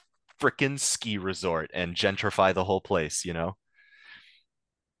big frickin' ski resort and gentrify the whole place.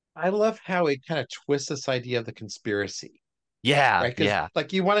 I love how it kind of twists this idea of the conspiracy, Yeah, right? Because yeah.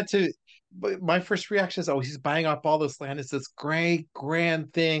 like you wanted to, but my first reaction is, oh, he's buying up all this land. It's this great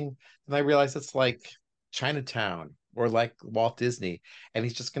grand thing, and I realize it's like Chinatown or like Walt Disney, and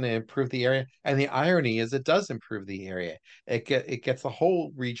he's just going to improve the area. And the irony is, it does improve the area. It gets the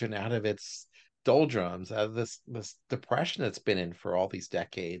whole region out of its doldrums, out of this depression it's been in for all these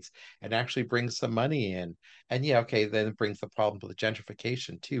decades, and actually brings some money in. And yeah, okay, then it brings the problem with the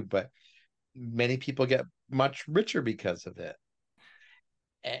gentrification too, but many people get much richer because of it.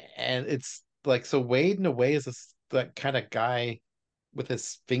 And it's like, so Wade in a way is this that kind of guy with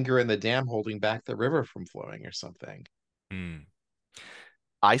his finger in the dam holding back the river from flowing or something. Hmm.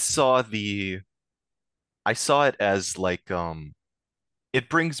 I saw the I saw it as like it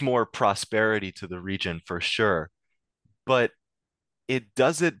brings more prosperity to the region for sure, but it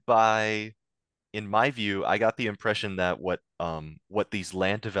does it by, in my view, I got the impression that what these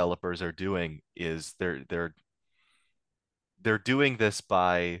land developers are doing is they're doing this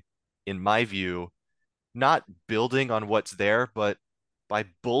by, in my view, not building on what's there, but by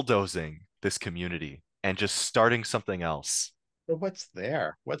bulldozing this community and just starting something else. But what's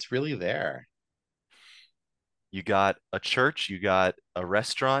there? What's really there? You got a church, you got a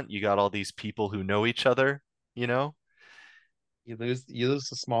restaurant, you got all these people who know each other, you know? You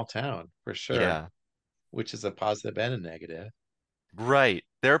lose a small town for sure, Yeah, which is a positive and a negative. right.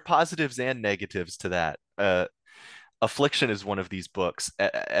 There are positives and negatives to that. Affliction is one of these books.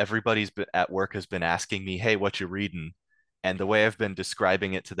 Everybody's been at work has been asking me, "Hey, what you reading?" And the way I've been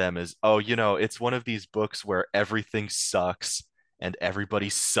describing it to them is, "Oh, it's one of these books where everything sucks and everybody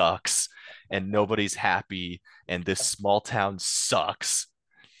sucks and nobody's happy and this small town sucks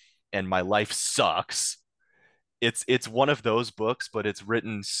and my life sucks." It's one of those books, but it's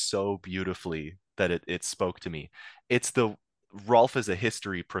written so beautifully that it spoke to me. It's the Rolf is a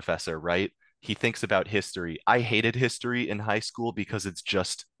history professor, right? He thinks about history. I hated history in high school because it's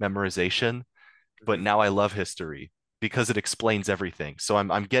just memorization, but Mhm. now I love history because it explains everything. So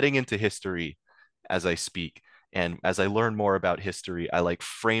I'm getting into history as I speak. And as I learn more about history, I like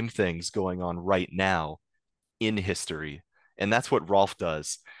frame things going on right now in history. And that's what Rolf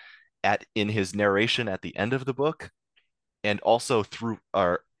does. at in his narration at the end of the book, and also through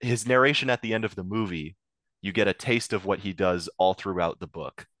his narration at the end of the movie, you get a taste of what he does all throughout the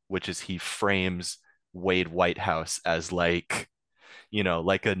book, which is he frames Wade Whitehouse as like,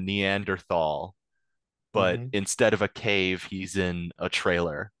 like a Neanderthal, but Hmm. instead of a cave, he's in a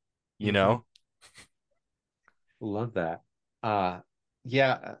trailer, you Hmm. know? Love that. Uh,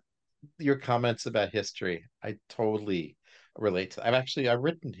 yeah, your comments about history, I totally relate to. I've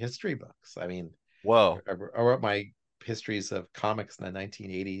written history books. I mean, Whoa, I wrote my histories of comics in the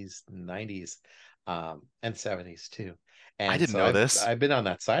 1980s, 90s, and 70s too. I And didn't so know this. I've been on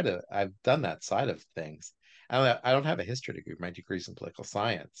that side of I've done that side of things. I don't have a history degree. My degree's in political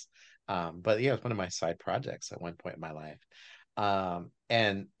science. But yeah, it's one of my side projects at one point in my life.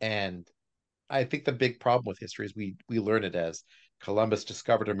 And I think the big problem with history is we learn it as Columbus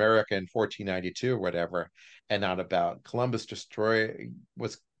discovered America in 1492 or whatever, and not about Columbus destroy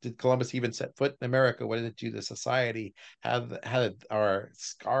was did Columbus even set foot in America? What did it do to society? How did our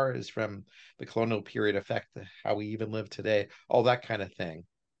scars from the colonial period affect how we even live today? All that kind of thing.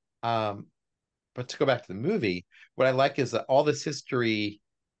 Um, but to go back to the movie, what I like is that all this history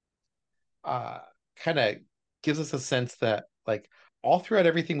uh, kind of gives us a sense that like all throughout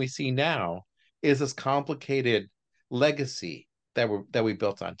everything we see now is this complicated legacy that we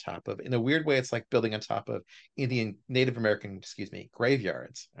built on top of. In a weird way, it's like building on top of Indian Native American, excuse me,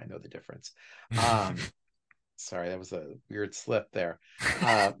 graveyards. I know the difference. Um, Sorry, that was a weird slip there.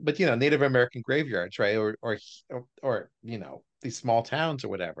 But Native American graveyards, right? Or these small towns or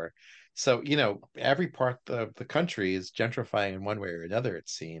whatever. So, every part of the country is gentrifying in one way or another, it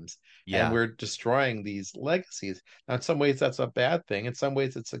seems, and Yeah. we're destroying these legacies. Now, in some ways, that's a bad thing. In some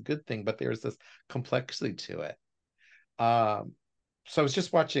ways, it's a good thing, but there's this complexity to it. Um, so I was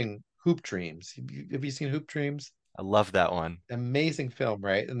just watching Hoop Dreams. Have you seen Hoop Dreams? I love that one. Amazing film,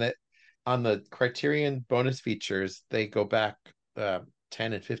 right? And that on the Criterion bonus features, they go back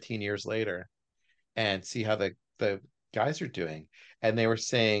 10 and 15 years later and see how the guys are doing. And they were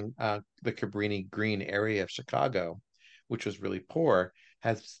saying the Cabrini Green area of Chicago, which was really poor,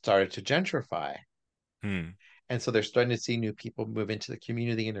 has started to gentrify. Hmm. And so they're starting to see new people move into the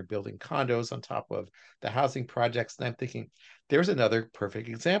community and they're building condos on top of the housing projects. And I'm thinking, there's another perfect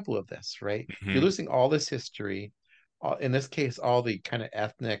example of this, right? You're Hmm. losing all this history, in this case, all the kind of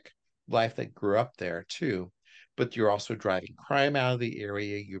ethnic life that grew up there too, but you're also driving crime out of the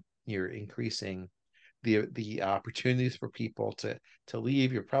area. You're increasing the opportunities for people to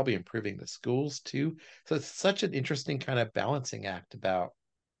leave. You're probably improving the schools too. So it's such an interesting kind of balancing act about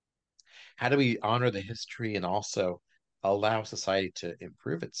how do we honor the history and also allow society to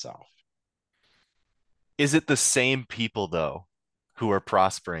improve itself? Is it the same people though who are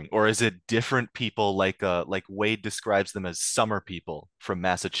prospering, or is it different people like Wade describes them as summer people from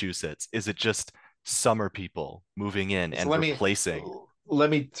Massachusetts? Is it just summer people moving in So and replacing? let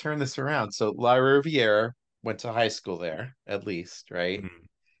me turn this around. So La Riviere went to high school there, at least, right? Hmm.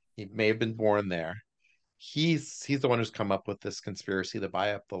 He may have been born there. He's the one who's come up with this conspiracy to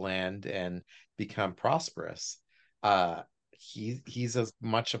buy up the land and become prosperous. He's as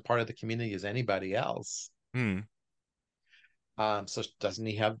much a part of the community as anybody else. Hmm. So shouldn't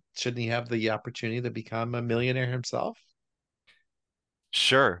he have the opportunity to become a millionaire himself?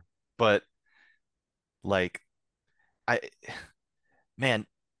 Sure, but like I man,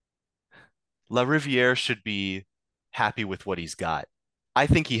 La Riviere should be happy with what he's got. I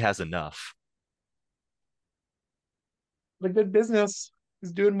think he has enough. A good business.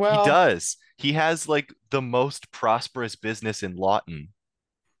 He's doing He well. does. He has like the most prosperous business in Lawton.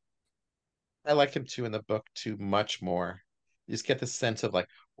 I like him too in the book too much more. You just get the sense of like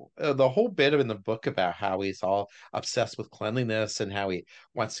the whole bit of in the book about how he's all obsessed with cleanliness and how he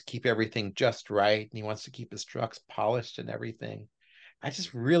wants to keep everything just right and he wants to keep his trucks polished and everything. I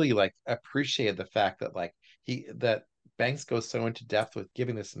just really like appreciated the fact that like he that Banks goes so into depth with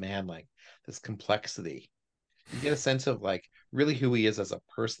giving this man like this complexity. You get a sense of like really who he is as a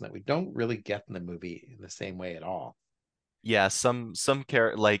person that we don't really get in the movie in the same way at all. Yeah, some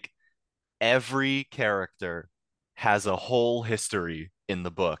character like every character has a whole history in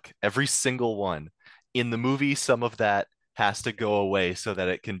the book, every single one. In the movie, some of that has to go away so that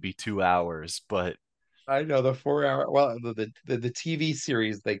it can be 2 hours, but I know the 4 hour, well, the TV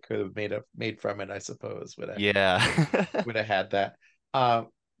series they could have made from it, I suppose, yeah. would have had that.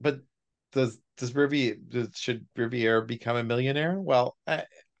 But should Riviere become a millionaire? Well,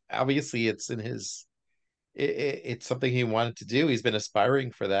 obviously it's in his it's something he wanted to do. He's been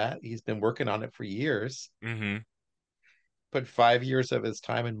aspiring for that. He's been working on it for years, Hmm. put 5 years of his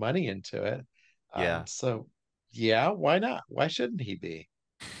time and money into it. Yeah. So yeah, why not? Why shouldn't he be?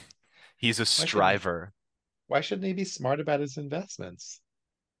 He's a Why shouldn't striver. why shouldn't he be smart about his investments?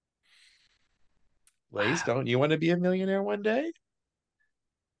 Lays, don't you want to be a millionaire one day?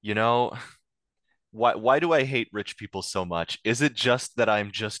 You know, why do I hate rich people so much? Is it just that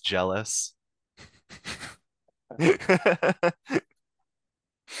I'm just jealous?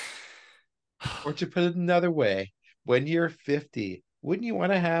 Or to put it another way, when you're 50, wouldn't you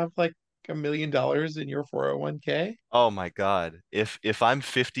want to have like $1 million in your 401k? Oh my God. If I'm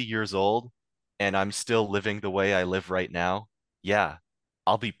 50 years old and I'm still living the way I live right now, yeah,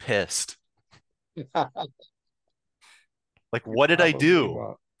 I'll be pissed. Like, You what did I probably do?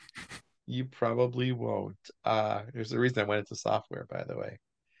 won't. You probably won't. There's a reason I went into software, by the way,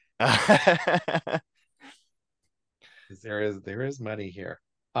 'cause there is money here.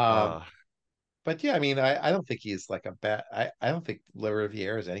 Um, Uh, but yeah, I mean, I don't think he's like a bad. I don't think Le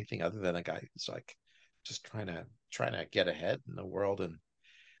Riviere is anything other than a guy who's like just trying to get ahead in the world, and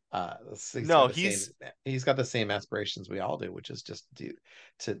he's got no, the same aspirations we all do, which is just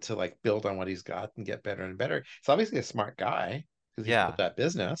to like build on what he's got and get better and better. He's obviously a smart guy because he built yeah. that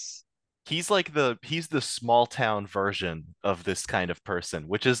business. He's the small town version of this kind of person,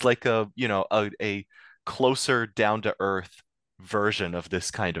 which is like a closer down to earth version of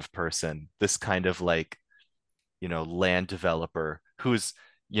this kind of person, this kind of like, land developer who's,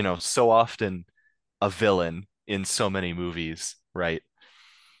 so often a villain in so many movies, right?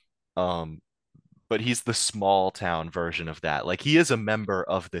 Um, but he's the small town version of that. Like he is a member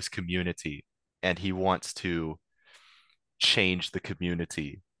of this community and he wants to change the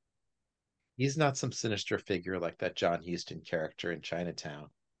community. He's not some sinister figure like that John Huston character in Chinatown.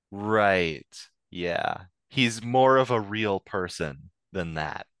 Right. Yeah. He's more of a real person than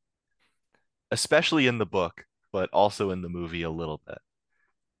that, especially in the book, but also in the movie a little bit.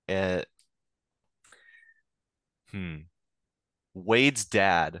 Uh, hmm. Wade's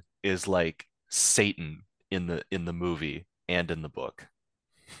dad is like Satan in the movie and in the book.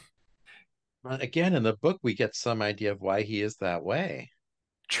 But again, in the book, we get some idea of why he is that way.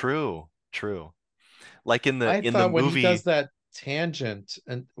 True, true. Like in the I in the thought when he does movie, that tangent,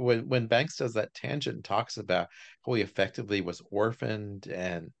 and when Banks does that tangent and talks about how he effectively was orphaned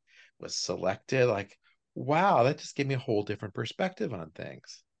and was selected, like, wow, that just gave me a whole different perspective on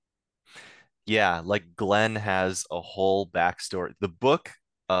things. yeah, like Glenn has a whole backstory. The book,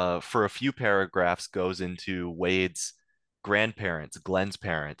 for a few paragraphs, goes into Wade's grandparents, Glenn's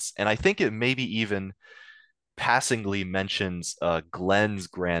parents, and I think it maybe even passingly mentions Glenn's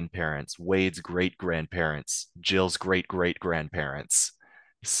grandparents, Wade's great grandparents, Jill's great great grandparents.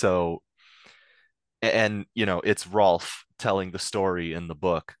 So, and it's Rolf telling the story in the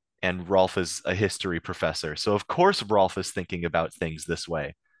book, and Rolf is a history professor. So, of course, Rolf is thinking about things this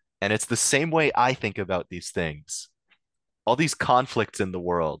way. And it's the same way I think about these things. All these conflicts in the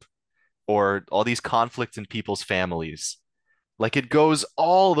world, or all these conflicts in people's families, like it goes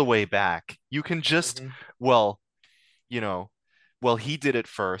all the way back. You can just, Mhm. well, you know, well, he did it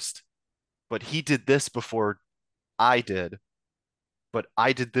first, but he did this before I did, but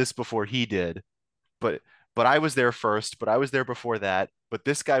I did this before he did, but I was there first, but I was there before that, but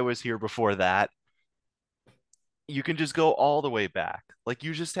this guy was here before that. You can just go all the way back. Like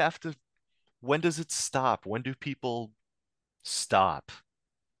you just have to, when does it stop? When do people stop?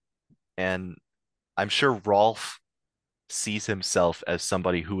 And I'm sure Rolf sees himself as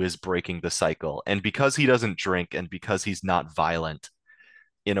somebody who is breaking the cycle. And because he doesn't drink and because he's not violent,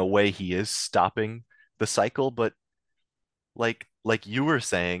 in a way he is stopping the cycle, but like you were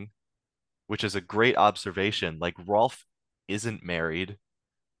saying, which is a great observation, like Rolf isn't married,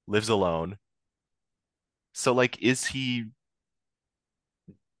 lives alone. So like is he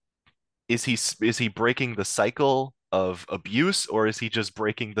breaking the cycle of abuse or is he just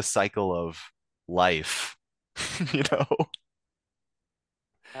breaking the cycle of life? You know?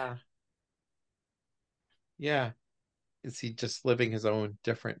 Yeah. Yeah. Is he just living his own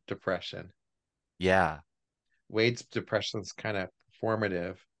different depression? Yeah. Wade's depression is kind of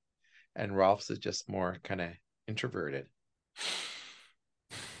performative, and Rolf's is just more kind of introverted.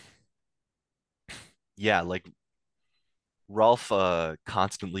 Yeah, like Rolf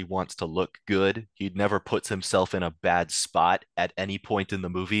constantly wants to look good. He never puts himself in a bad spot at any point in the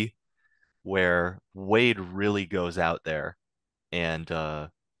movie, where Wade really goes out there and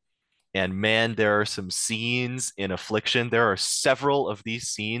man, there are some scenes in Affliction. There are several of these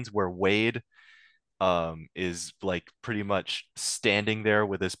scenes where Wade is like pretty much standing there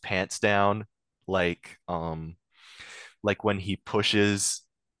with his pants down, like like when he pushes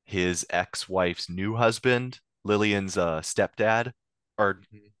his ex-wife's new husband, Lillian's stepdad, or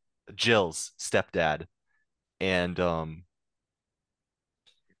Jill's stepdad, and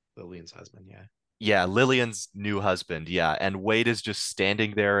Lillian's husband. Yeah. Yeah, Lillian's new husband. Yeah, and Wade is just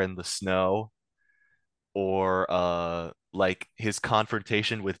standing there in the snow, or like his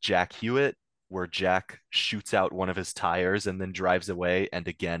confrontation with Jack Hewitt, where Jack shoots out one of his tires and then drives away, and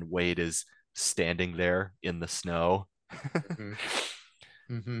again Wade is standing there in the snow. Hmm.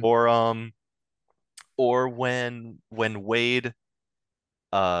 Hmm. Or when Wade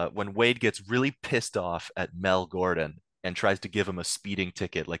gets really pissed off at Mel Gordon and tries to give him a speeding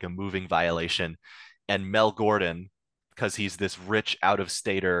ticket, like a moving violation, and Mel Gordon, because he's this rich out of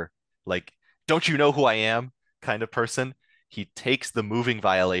stater, like, don't you know who I am kind of person, he takes the moving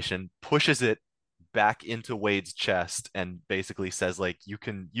violation, pushes it back into Wade's chest, and basically says, like, you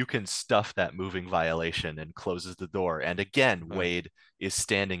can stuff that moving violation, and closes the door. And again, Uh, Wade is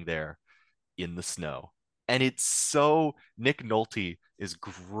standing there in the snow. And it's so Nick Nolte is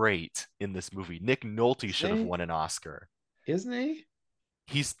great in this movie. Nick Nolte isn't should have he? won an Oscar. Isn't he?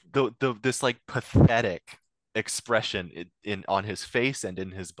 He's the this like pathetic expression in on his face and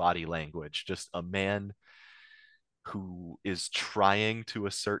in his body language. Just a man who is trying to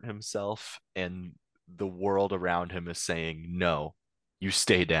assert himself, and the world around him is saying, "No, you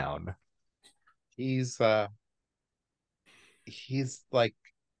stay down." He's uh he's like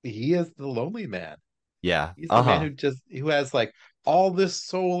he is the lonely man. Yeah. He's the man Uh-huh. who has like all this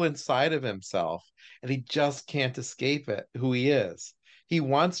soul inside of himself and he just can't escape it, who he is. He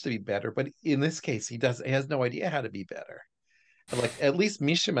wants to be better, but in this case he has no idea how to be better. And like at least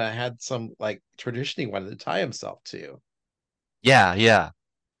Mishima had some like tradition he wanted to tie himself to. Yeah, yeah.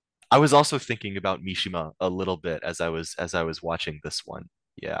 I was also thinking about Mishima a little bit as I was watching this one.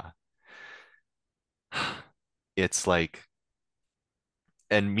 Yeah. It's like,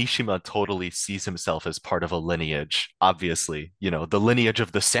 and Mishima totally sees himself as part of a lineage, obviously, the lineage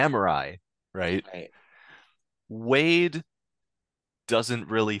of the samurai, right? Right. Wade doesn't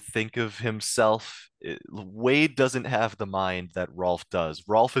really think of himself. Wade doesn't have the mind that Rolf does.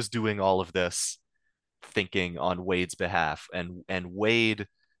 Rolf is doing all of this thinking on Wade's behalf, and Wade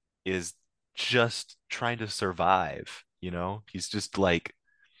is just trying to survive, He's just like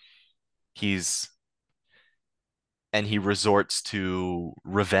he's and he resorts to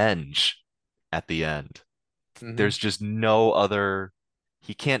revenge at the end. Hmm. There's just no other,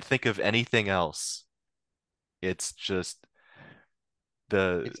 he can't think of anything else. It's just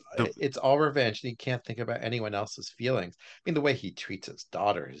the the It's all revenge and he can't think about anyone else's feelings. I mean, the way he treats his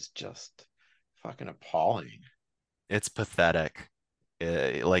daughter is just fucking appalling. it's pathetic.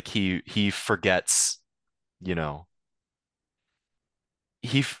 Like he forgets, you know.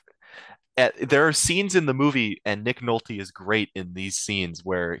 He there are scenes in the movie, and Nick Nolte is great in these scenes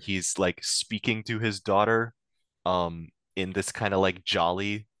where he's like speaking to his daughter in this kind of like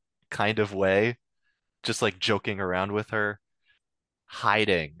jolly kind of way, just like joking around with her,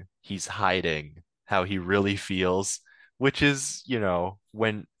 hiding. He's hiding how he really feels, which is,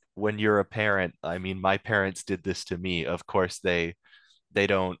 when you're a parent, I mean, my parents did this to me. Of course, they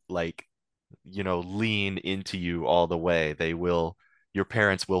don't like, lean into you all the way. Your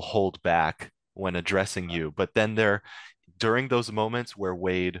parents will hold back when addressing you. But then during those moments where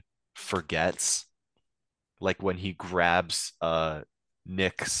Wade forgets, like when he grabs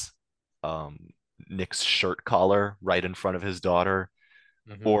Nick's um Nick's shirt collar right in front of his daughter,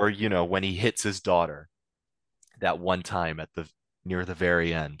 Hmm. or when he hits his daughter that one time at the near the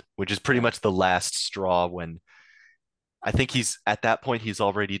very end, which is pretty Yeah. much the last straw, when I think he's at that point he's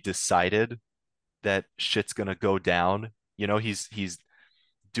already decided that shit's gonna go down. He's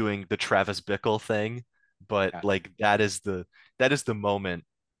doing the Travis Bickle thing, but Yeah. like that is the moment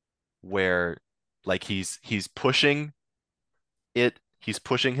where, like, he's pushing he's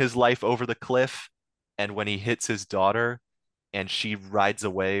pushing his life over the cliff, and when he hits his daughter and she rides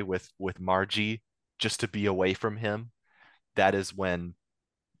away with Margie just to be away from him, that is when,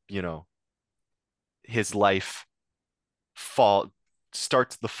 you know, his life fall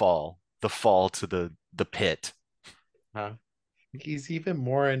starts the fall to the pit. Huh? He's even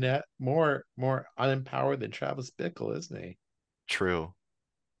more inept, more unempowered than Travis Bickle, isn't he? True.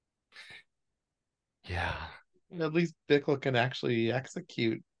 Yeah. At least Bickle can actually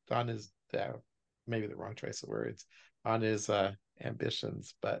execute on his maybe the wrong choice of words on his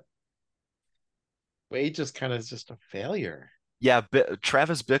ambitions, but Wade just kind of is just a failure. Yeah,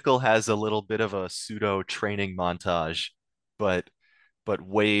 Travis Bickle has a little bit of a pseudo training montage, but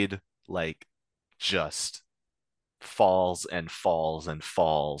Wade, like, just falls and falls and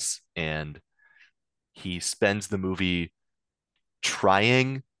falls, and he spends the movie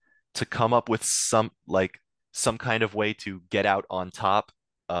trying to come up with some kind of way to get out on top,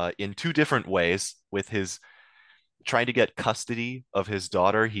 in two different ways, with his trying to get custody of his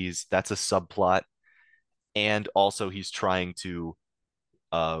daughter. He's That's a subplot, and also he's trying to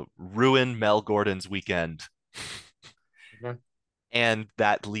ruin Mel Gordon's weekend, Mhm. and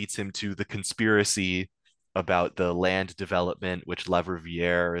that leads him to the conspiracy about the land development, which La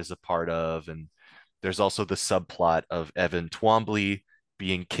Riviere is a part of, and there's also the subplot of Evan Twombly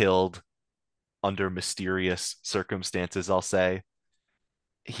being killed under mysterious circumstances, I'll say.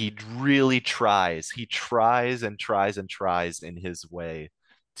 He really tries. He tries and tries and tries in his way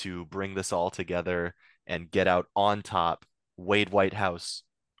to bring this all together and get out on top. Wade Whitehouse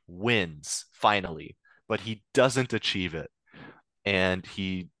wins finally, but he doesn't achieve it. And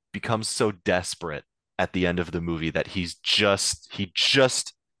he becomes so desperate at the end of the movie that he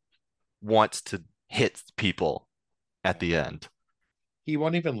just wants to hit people at Yeah. the end. He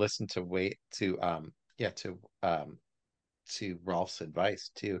won't even listen to wait yeah to Rolf's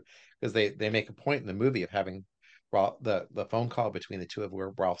advice too, because they make a point in the movie of having the phone call between the two of where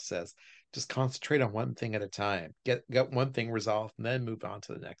Rolf says, just concentrate on one thing at a time, get one thing resolved, and then move on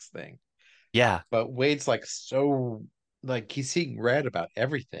to the next thing. Yeah, But Wade's like so like he's seeing red about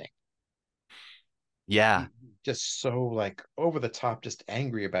everything. yeah, He just so like over the top, just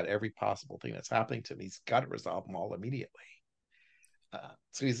angry about every possible thing that's happening to him. He's got to resolve them all immediately.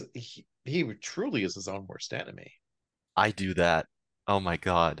 So he truly is his own worst enemy. I do that. Oh my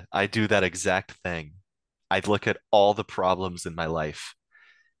God. I do that exact thing. I look at all the problems in my life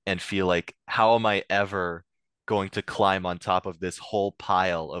and feel like, how am I ever going to climb on top of this whole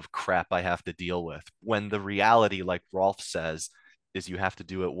pile of crap I have to deal with? When the reality, like Rolf says, is you have to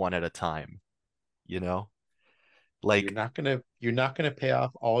do it one at a time, you know? Like, You're not gonna pay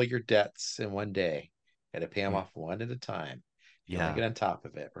off all your debts in one day. Got to pay them mm, off one at a time. If you want to yeah, get on top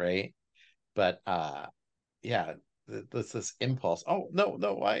of it, right? But yeah, this impulse. Oh no,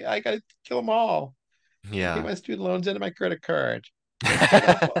 no, I gotta kill them all. Gotta pay yeah. my student loans into my credit card. Gotta pay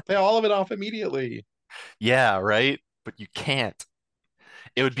it off, pay all of it off immediately. Yeah, right? But you can't.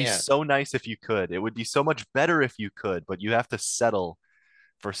 It You would be can't. so nice if you could. It would be so much better if you could, but you have to settle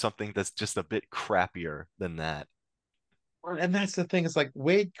for something that's just a bit crappier than that. And that's the thing. It's like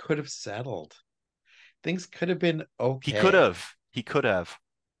Wade could have settled. Things could have been He could okay. have. He could have.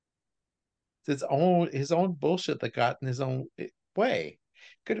 His own bullshit that got in his own way.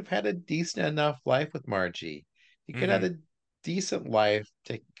 Could have had a decent enough life with Margie. He could have Hmm. had a decent life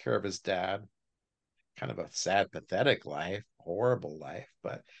taking care of his dad. Kind of a sad, pathetic life, horrible life,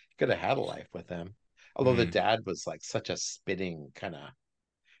 but he could have had a life with him. Although the Mm. dad was like such a spitting kind of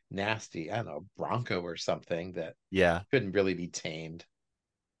nasty, I don't know, bronco or something that Yeah. he couldn't really be tamed.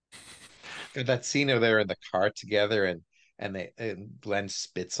 That scene of they're in the car together and Glenn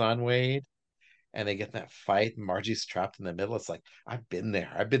spits on Wade and they get in that fight and Margie's trapped in the middle. It's like I've been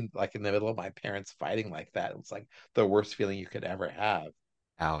there. I've been like in the middle of my parents fighting like that. It's like the worst feeling you could ever have.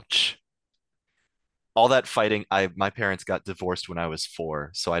 Ouch. All that fighting, my parents got divorced when I was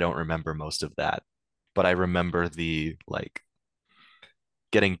 4, so I don't remember most of that. But I remember the like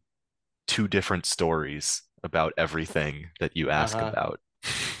getting two different stories about everything that you ask Uh-huh. about.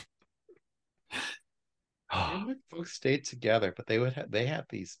 And my folks stayed together, but they had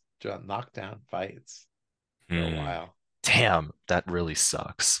these knockdown fights for a Hmm. while. Damn, that really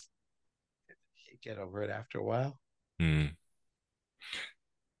sucks. You get over it after a while. Hmm.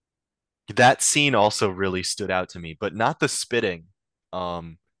 That scene also really stood out to me, but not the spitting.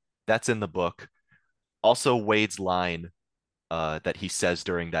 Um, that's in the book. Also, Wade's line that he says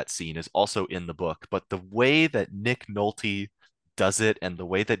during that scene is also in the book. But the way that Nick Nolte does it and the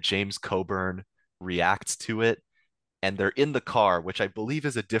way that James Coburn reacts to it, and they're in the car, which I believe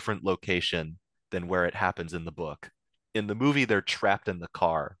is a different location than where it happens in the book. In the movie, they're trapped in the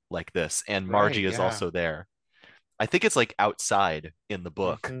car like this, and Right, Margie is yeah. also there. I think it's like outside in the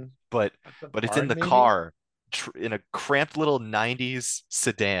book, Hmm. but At the it's in barn, the maybe? car in a cramped little 90s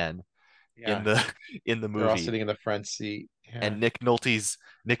sedan in Yeah. the in the They're all movie. sitting in the front seat. And Yeah. Nick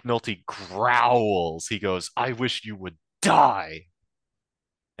Nolte growls. He goes, "I wish you would die."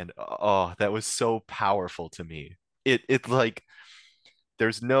 And oh, that was so powerful to me. It like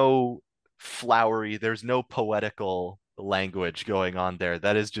there's no there's no poetical language going on there.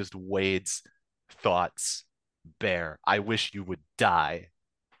 That is just Wade's thoughts bare. I wish you would die.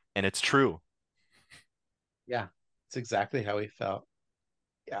 And it's true. Yeah. It's exactly how he felt.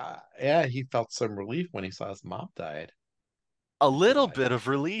 Yeah. Yeah. He felt some relief when he saw his mom died. A He little realized, bit of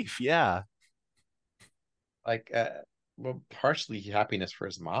relief, yeah. like, well, partially happiness for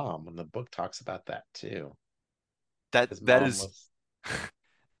his mom when the book talks about that too. His That mom is was,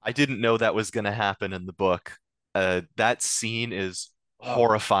 I didn't know that was going to happen in the book. That scene is oh,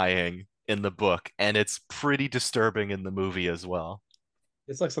 horrifying in the book, and it's pretty disturbing in the movie as well.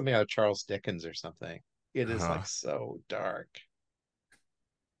 It's like something out of Charles Dickens or something. It is Uh, like so dark.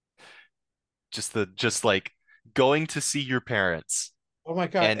 just like going to see your parents Oh my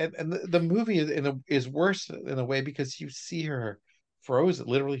God. and And the movie is worse in a way because you see her frozen,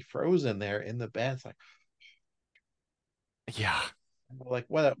 literally frozen there in the bed. It's yeah, like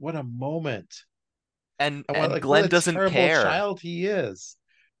what a moment. And and what Glenn a doesn't terrible care. child he is.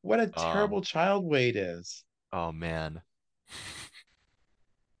 What a Um, terrible child Wade is. oh man.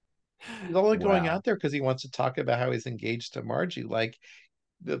 He's only going Wow. out there because he wants to talk about how he's engaged to Margie. Like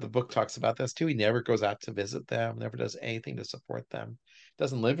the book talks about this too. He never goes out to visit them, never does anything to support them,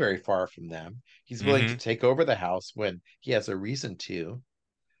 doesn't live very far from them. He's willing to Hmm. take over the house when he has a reason to,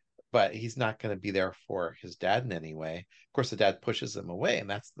 but he's not going to be there for his dad in any way. Of course, the dad pushes him away, and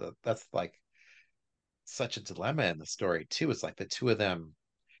that's like such a dilemma in the story too. It's like the two of them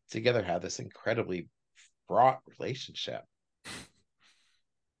together have this incredibly fraught relationship.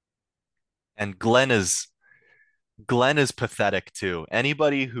 And Glenn is pathetic too.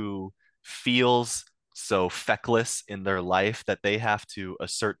 Anybody who feels so feckless in their life that they have to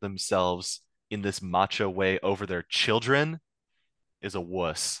assert themselves in this macho way over their children is a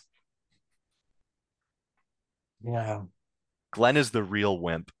wuss. Yeah. Glenn is the real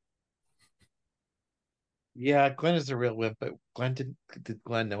wimp. Yeah, Glenn is a real wimp, but did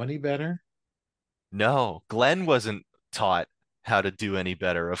Glenn know any better? No, Glenn wasn't taught how to do any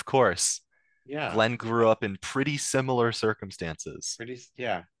better, of course. Yeah, Glenn grew up in pretty similar circumstances.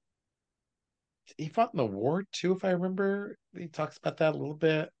 yeah. He fought in the war too, if I remember. He talks about that a little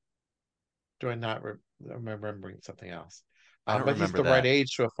bit. Do I not I'm remembering something else? I don't But he's remember the right that.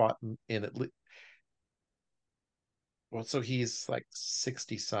 age to have fought in at least. Well, so he's like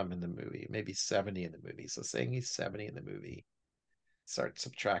 60 some in the movie, maybe 70 in the movie. So saying he's 70 in the movie, start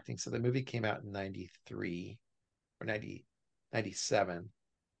subtracting. So the movie came out in 93 or 90, 97.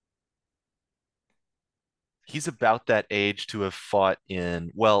 He's about that age to have fought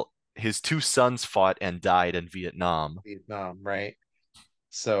in, well, his two sons fought and died in Vietnam. Vietnam, right?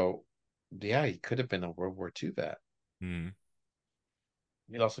 So yeah, he could have been a World War II vet. Mm.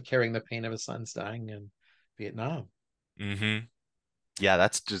 He's also carrying the pain of his sons dying in Vietnam. Hmm. Yeah,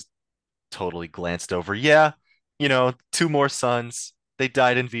 that's just totally glanced over. Yeah, two more sons. They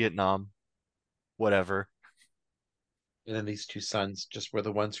died in Vietnam. Whatever. And then these two sons just were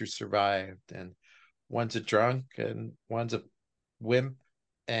the ones who survived. And one's a drunk and one's a wimp.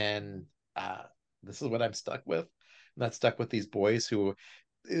 And uh, this is what I'm stuck with. I'm not stuck with these boys who,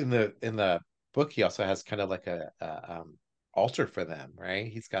 in the book, he also has kind of like a altar for them, right?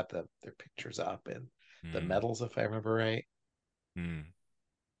 He's got their pictures up and the Mm. medals, if I remember right. Mm.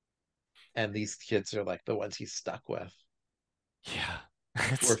 And these kids are like the ones he's stuck with. Yeah.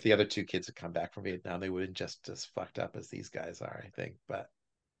 Or It's if the other two kids had come back from Vietnam, they wouldn't just as fucked up as these guys are, I think. But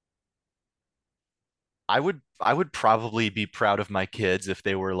I would probably be proud of my kids if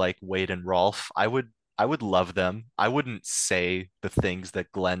they were like Wade and Rolf. I would love them. I wouldn't say the things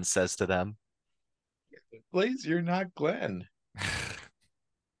that Glenn says to them. Blaze, you're not Glenn.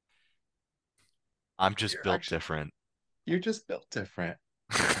 I'm just You're built actually different. you're just built different.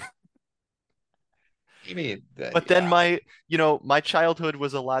 I mean, But then yeah. my childhood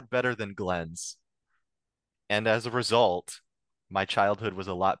was a lot better than Glenn's. And as a result, my childhood was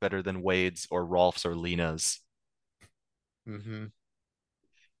a lot better than Wade's or Rolf's or Lena's. Mm-hmm.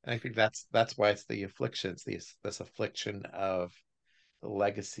 And I think that's why it's the affliction. It's this affliction of the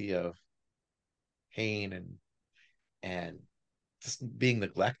legacy of pain and just being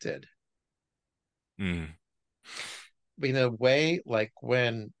neglected. Mm. I mean, in a way, like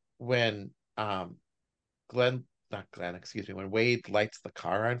when Glenn, not Glenn, excuse me, when Wade lights the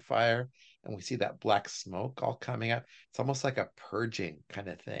car on fire and we see that black smoke all coming out, it's almost like a purging kind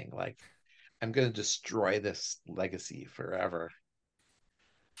of thing. Like, I'm going to destroy this legacy forever.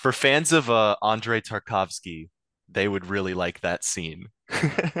 For fans of Andrei Tarkovsky, they would really like that scene.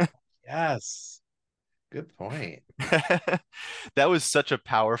 Yes, good point. That was such a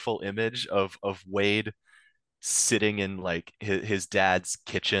powerful image of Wade sitting in like his dad's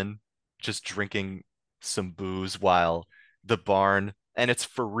kitchen, just drinking some booze while the barn, and it's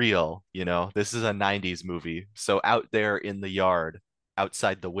for real, this is a 90s movie. So out there in the yard,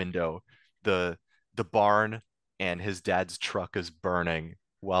 outside the window, the the barn and his dad's truck is burning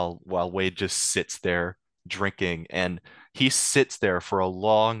while Wade just sits there drinking, and he sits there for a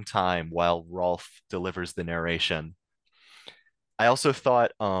long time while Rolf delivers the narration. I also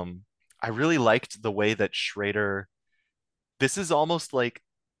thought I really liked the way that Schrader, this is almost like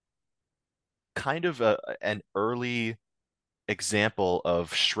kind of an early example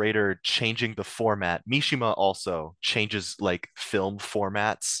of Schrader changing the format. Mishima also changes like film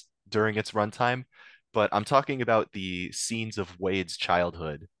formats during its runtime, but I'm talking about the scenes of Wade's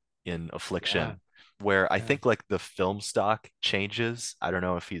childhood in Yeah, Affliction, where I yeah. think like the film stock changes. I don't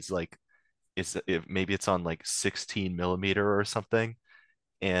know if he's like is if maybe it's on like 16 millimeter or something,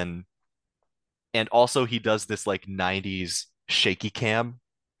 and also he does this like 90s shaky cam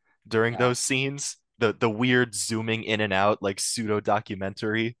during Yeah. those scenes. The weird zooming in and out like pseudo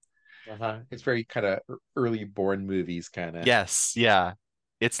documentary. Uh-huh. It's very kind of early born movies kind of. Yes, yeah.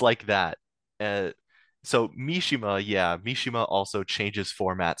 It's like that. Uh, so Mishima also changes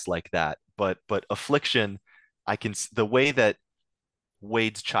formats like that. But Affliction, the way that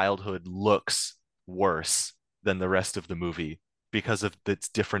Wade's childhood looks worse than the rest of the movie because of its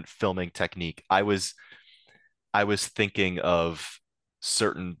different filming technique. I was thinking of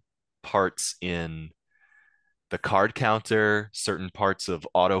certain parts in the card counter, certain parts of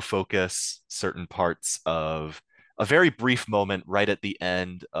autofocus, certain parts of a very brief moment right at the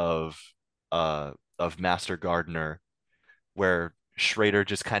end of Master Gardener where Schrader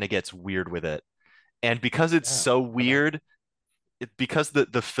just kind of gets weird with it. And because it's Yeah. so How about weird, because the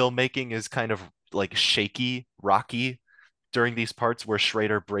filmmaking is kind of like shaky, rocky during these parts where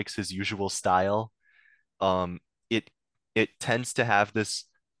Schrader breaks his usual style, um, it it tends to have this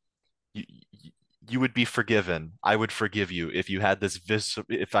you, you would be forgiven. I would forgive you if you had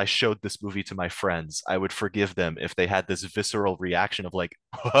if I showed this movie to my friends, I would forgive them if they had this visceral reaction of like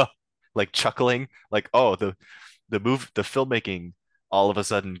like chuckling, like oh the filmmaking all of a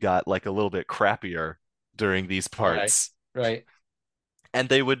sudden got like a little bit crappier during these right? parts. Right.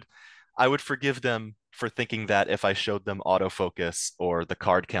 And I would forgive them for thinking that if I showed them autofocus or the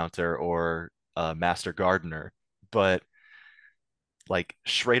card counter or Master Gardener. But like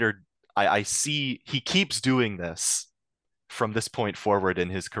Schrader, I see he keeps doing this from this point forward in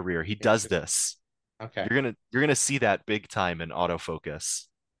his career. He does Interesting. this. Okay. You're gonna see that big time in autofocus.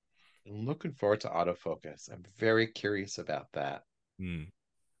 I'm looking forward to autofocus. I'm very curious about that. Hmm.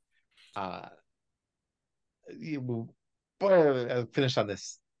 Uh, but I'll finish on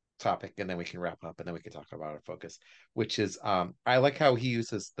this topic and then we can wrap up and then we can talk about autofocus, which is I like how he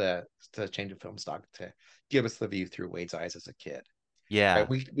uses the change of film stock to give us the view through Wade's eyes as a kid. Right? Yeah.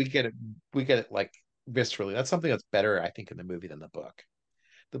 We get it like viscerally. That's something that's better, I think, in the movie than the book.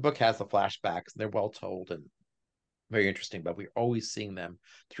 The book has the flashbacks and they're well told and very interesting, but we're always seeing them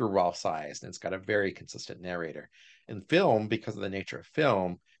through Rolf's eyes, and it's got a very consistent narrator. In film, because of the nature of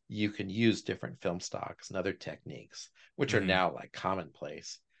film, you can use different film stocks and other techniques, which are Hmm. now like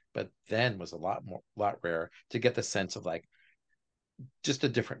commonplace. But then was a lot rarer to get the sense of like just a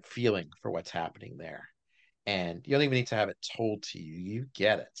different feeling for what's happening there. And you don't even need to have it told to you; you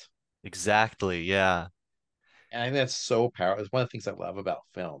get it. Exactly. Yeah. And I think that's so powerful. It's one of the things I love about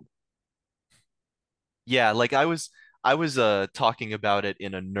film. Yeah, like I was talking about it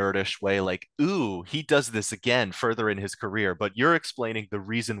in a nerdish way, like, ooh, he does this again further in his career, but you're explaining the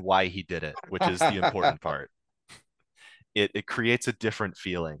reason why he did it, which is the important part. It creates a different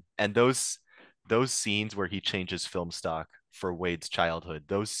feeling. And those scenes where he changes film stock for Wade's childhood,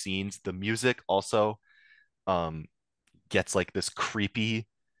 those scenes, the music also um gets like this creepy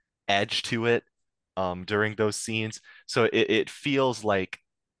edge to it during those scenes. So it feels like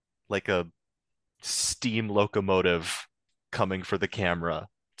a steam locomotive coming for the camera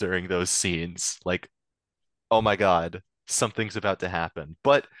during those scenes. Like, oh my God, something's about to happen.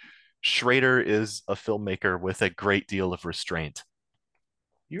 But Schrader is a filmmaker with a great deal of restraint,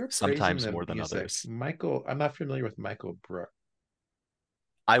 You're praising sometimes the more than music. others. Michael, I'm not familiar with Michael Brook.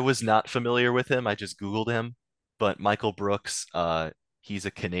 I was not familiar with him. I just Googled him. But Michael Brooks, he's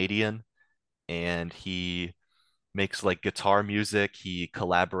a Canadian and he makes like guitar music. He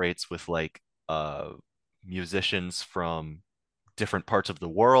collaborates with like musicians from different parts of the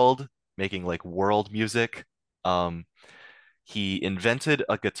world, making like world music. Um, he invented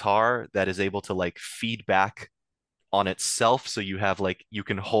a guitar that is able to like feedback on itself, so you have like you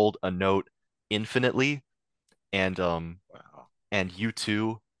can hold a note infinitely. Wow. And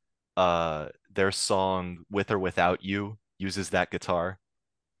U2, their song "With or Without You" uses that guitar.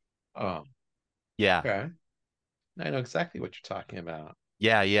 Oh, Yeah, okay. I know exactly what you're talking about.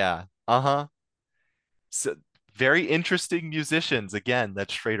 yeah. Uh-huh. So very interesting musicians again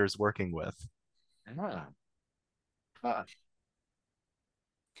that Schrader's working with. Ah, ah,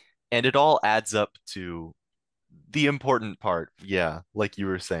 And it all adds up to the important part, yeah, like you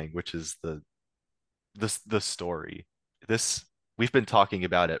were saying, which is the story. This we've been talking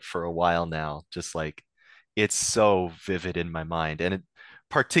about it for a while now, just like it's so vivid in my mind. And it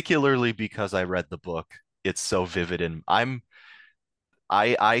particularly because I read the book, it's so vivid and I'm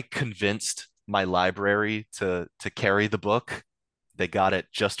I convinced my library to carry the book. They got it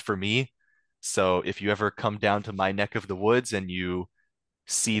just for me. So if you ever come down to my neck of the woods and you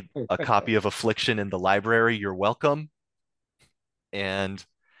see a copy of Affliction in the library, you're welcome. And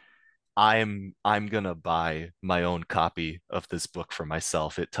I'm gonna buy my own copy of this book for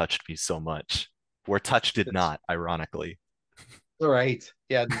myself. It touched me so much. Where Touch did It's not, ironically. all right.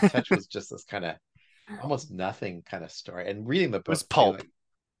 Yeah, the touch was just this kind of almost nothing kind of story. And reading the It was book too, pulp. like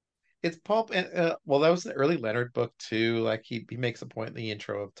it's pulp and well, that was an early Leonard book too. Like he makes a point in the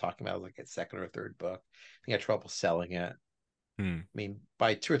intro of talking about like its second or third book. He had trouble selling it. Hmm. I mean,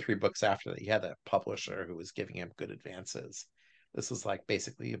 by two or three books after that, he had a publisher who was giving him good advances. This was like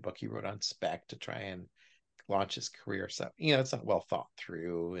basically a book he wrote on spec to try and launch his career. So, it's not well thought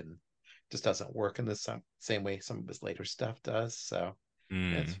through and just doesn't work in the same way some of his later stuff does. So,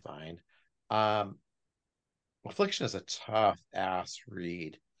 it's Hmm. fine. Affliction is a tough ass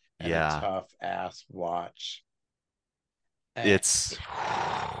read and a Yeah. tough ass watch. And, It's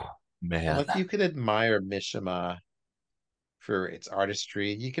and man. like you could admire Mishima for its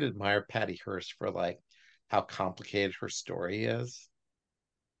artistry. You could admire Patty Hearst for like how complicated her story is.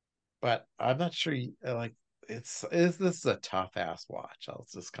 But I'm not sure like this is a tough ass watch. I'll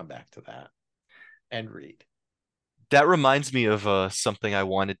just come back to that and read. That reminds me of something I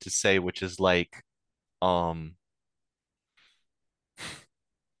wanted to say, which is um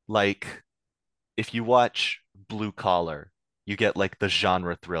like if you watch Blue Collar, you get like the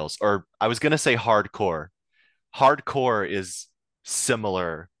genre thrills. Or I was gonna say hardcore. Hardcore is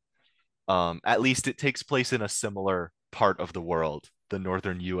similar. At least it takes place in a similar part of the world, the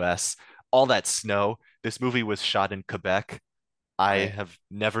northern US. All that snow. This movie was shot in Quebec. I Right. have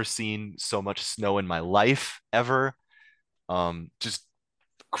never seen so much snow in my life ever. Just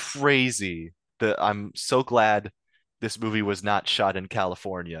crazy. I'm so glad this movie was not shot in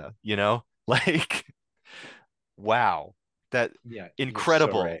California, you know? Like, wow. That Yeah, you're so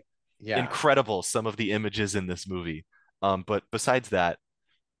incredible, right. Yeah. incredible some of the images in this movie. But besides that,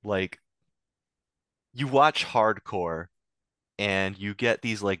 like you watch hardcore and you get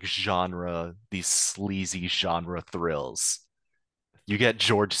these like these sleazy genre thrills. You get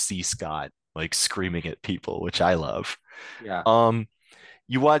George C. Scott like screaming at people, which I love. Yeah. Um,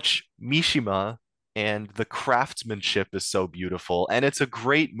 you watch Mishima, and the craftsmanship is so beautiful, and it's a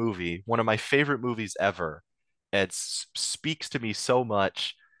great movie, one of my favorite movies ever. It speaks to me so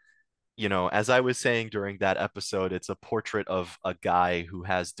much. As I was saying during that episode, it's a portrait of a guy who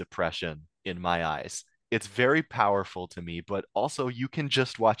has depression in my eyes. It's very powerful to me, but also you can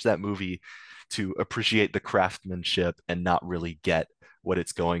just watch that movie to appreciate the craftsmanship and not really get what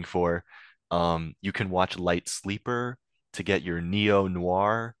it's going for. You can watch Light Sleeper to get your neo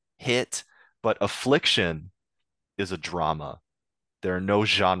noir hit, but Affliction is a drama. There are no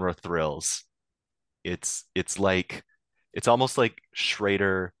genre thrills. It's almost like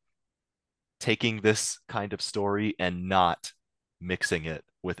Schrader taking this kind of story and not mixing it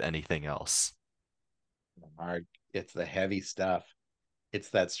with anything else. Hard. It's the heavy stuff. It's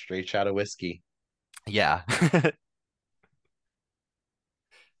that straight shot of whiskey. Yeah.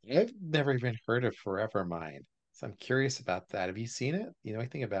 I've never even heard of Forever Mind. So I'm curious about that. Have you seen it? You know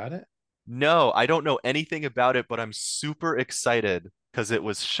anything about it? No, I don't know anything about it, but I'm super excited because it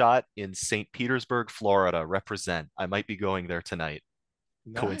was shot in St. Petersburg, Florida. Represent. I might be going there tonight,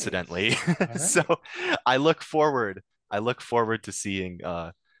 Nice. coincidentally. All So right. I look forward. I look forward to seeing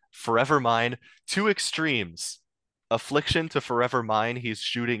Forever Mine. Two extremes. Affliction to Forever Mine. He's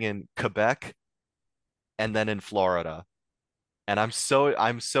shooting in Quebec and then in Florida. And I'm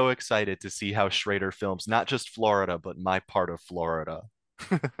so excited to see how Schrader films not just Florida, but my part of Florida.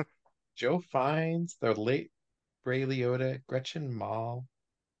 Joe Fiennes, the late Ray Liotta, Gretchen Mol,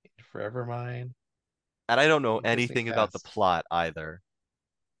 Forever Mine. And I don't know Interesting anything about the cast. plot either.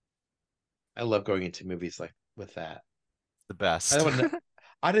 I love going into movies like with that. The I best. don't know,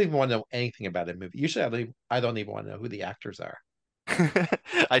 I don't even want to know anything about a movie. Usually I don't even want to know who the actors are.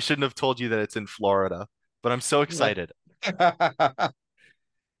 I shouldn't have told you that it's in Florida, but I'm so What excited.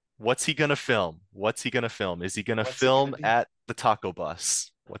 What's he gonna film? What's he gonna film? Is he gonna what's it gonna film be? at the taco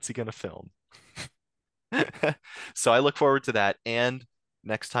bus? What's he gonna film? So I look forward to that. And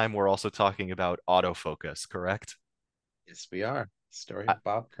next time we're also talking about autofocus, correct? Yes, we are. Story I, of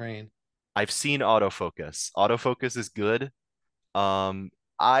Bob Crane. I've seen autofocus. Autofocus is good. Um,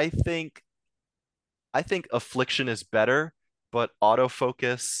 I think I think Affliction is better, but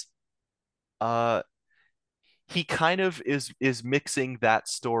autofocus, uh, he kind of is mixing that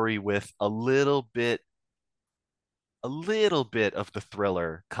story with a little bit of the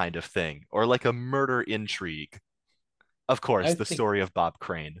thriller kind of thing, or like a murder intrigue. Of course, I the think story of Bob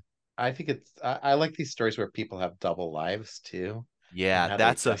Crane. I like these stories where people have double lives too, and Yeah, how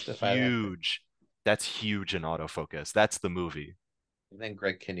they that's a justify that. huge, that's huge in autofocus. That's the movie. And then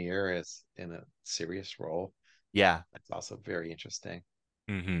Greg Kinnear is in a serious role. Yeah. That's also very interesting.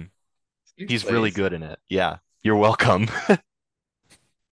 Hmm. Huge He's really plays. good in it. Yeah. You're welcome.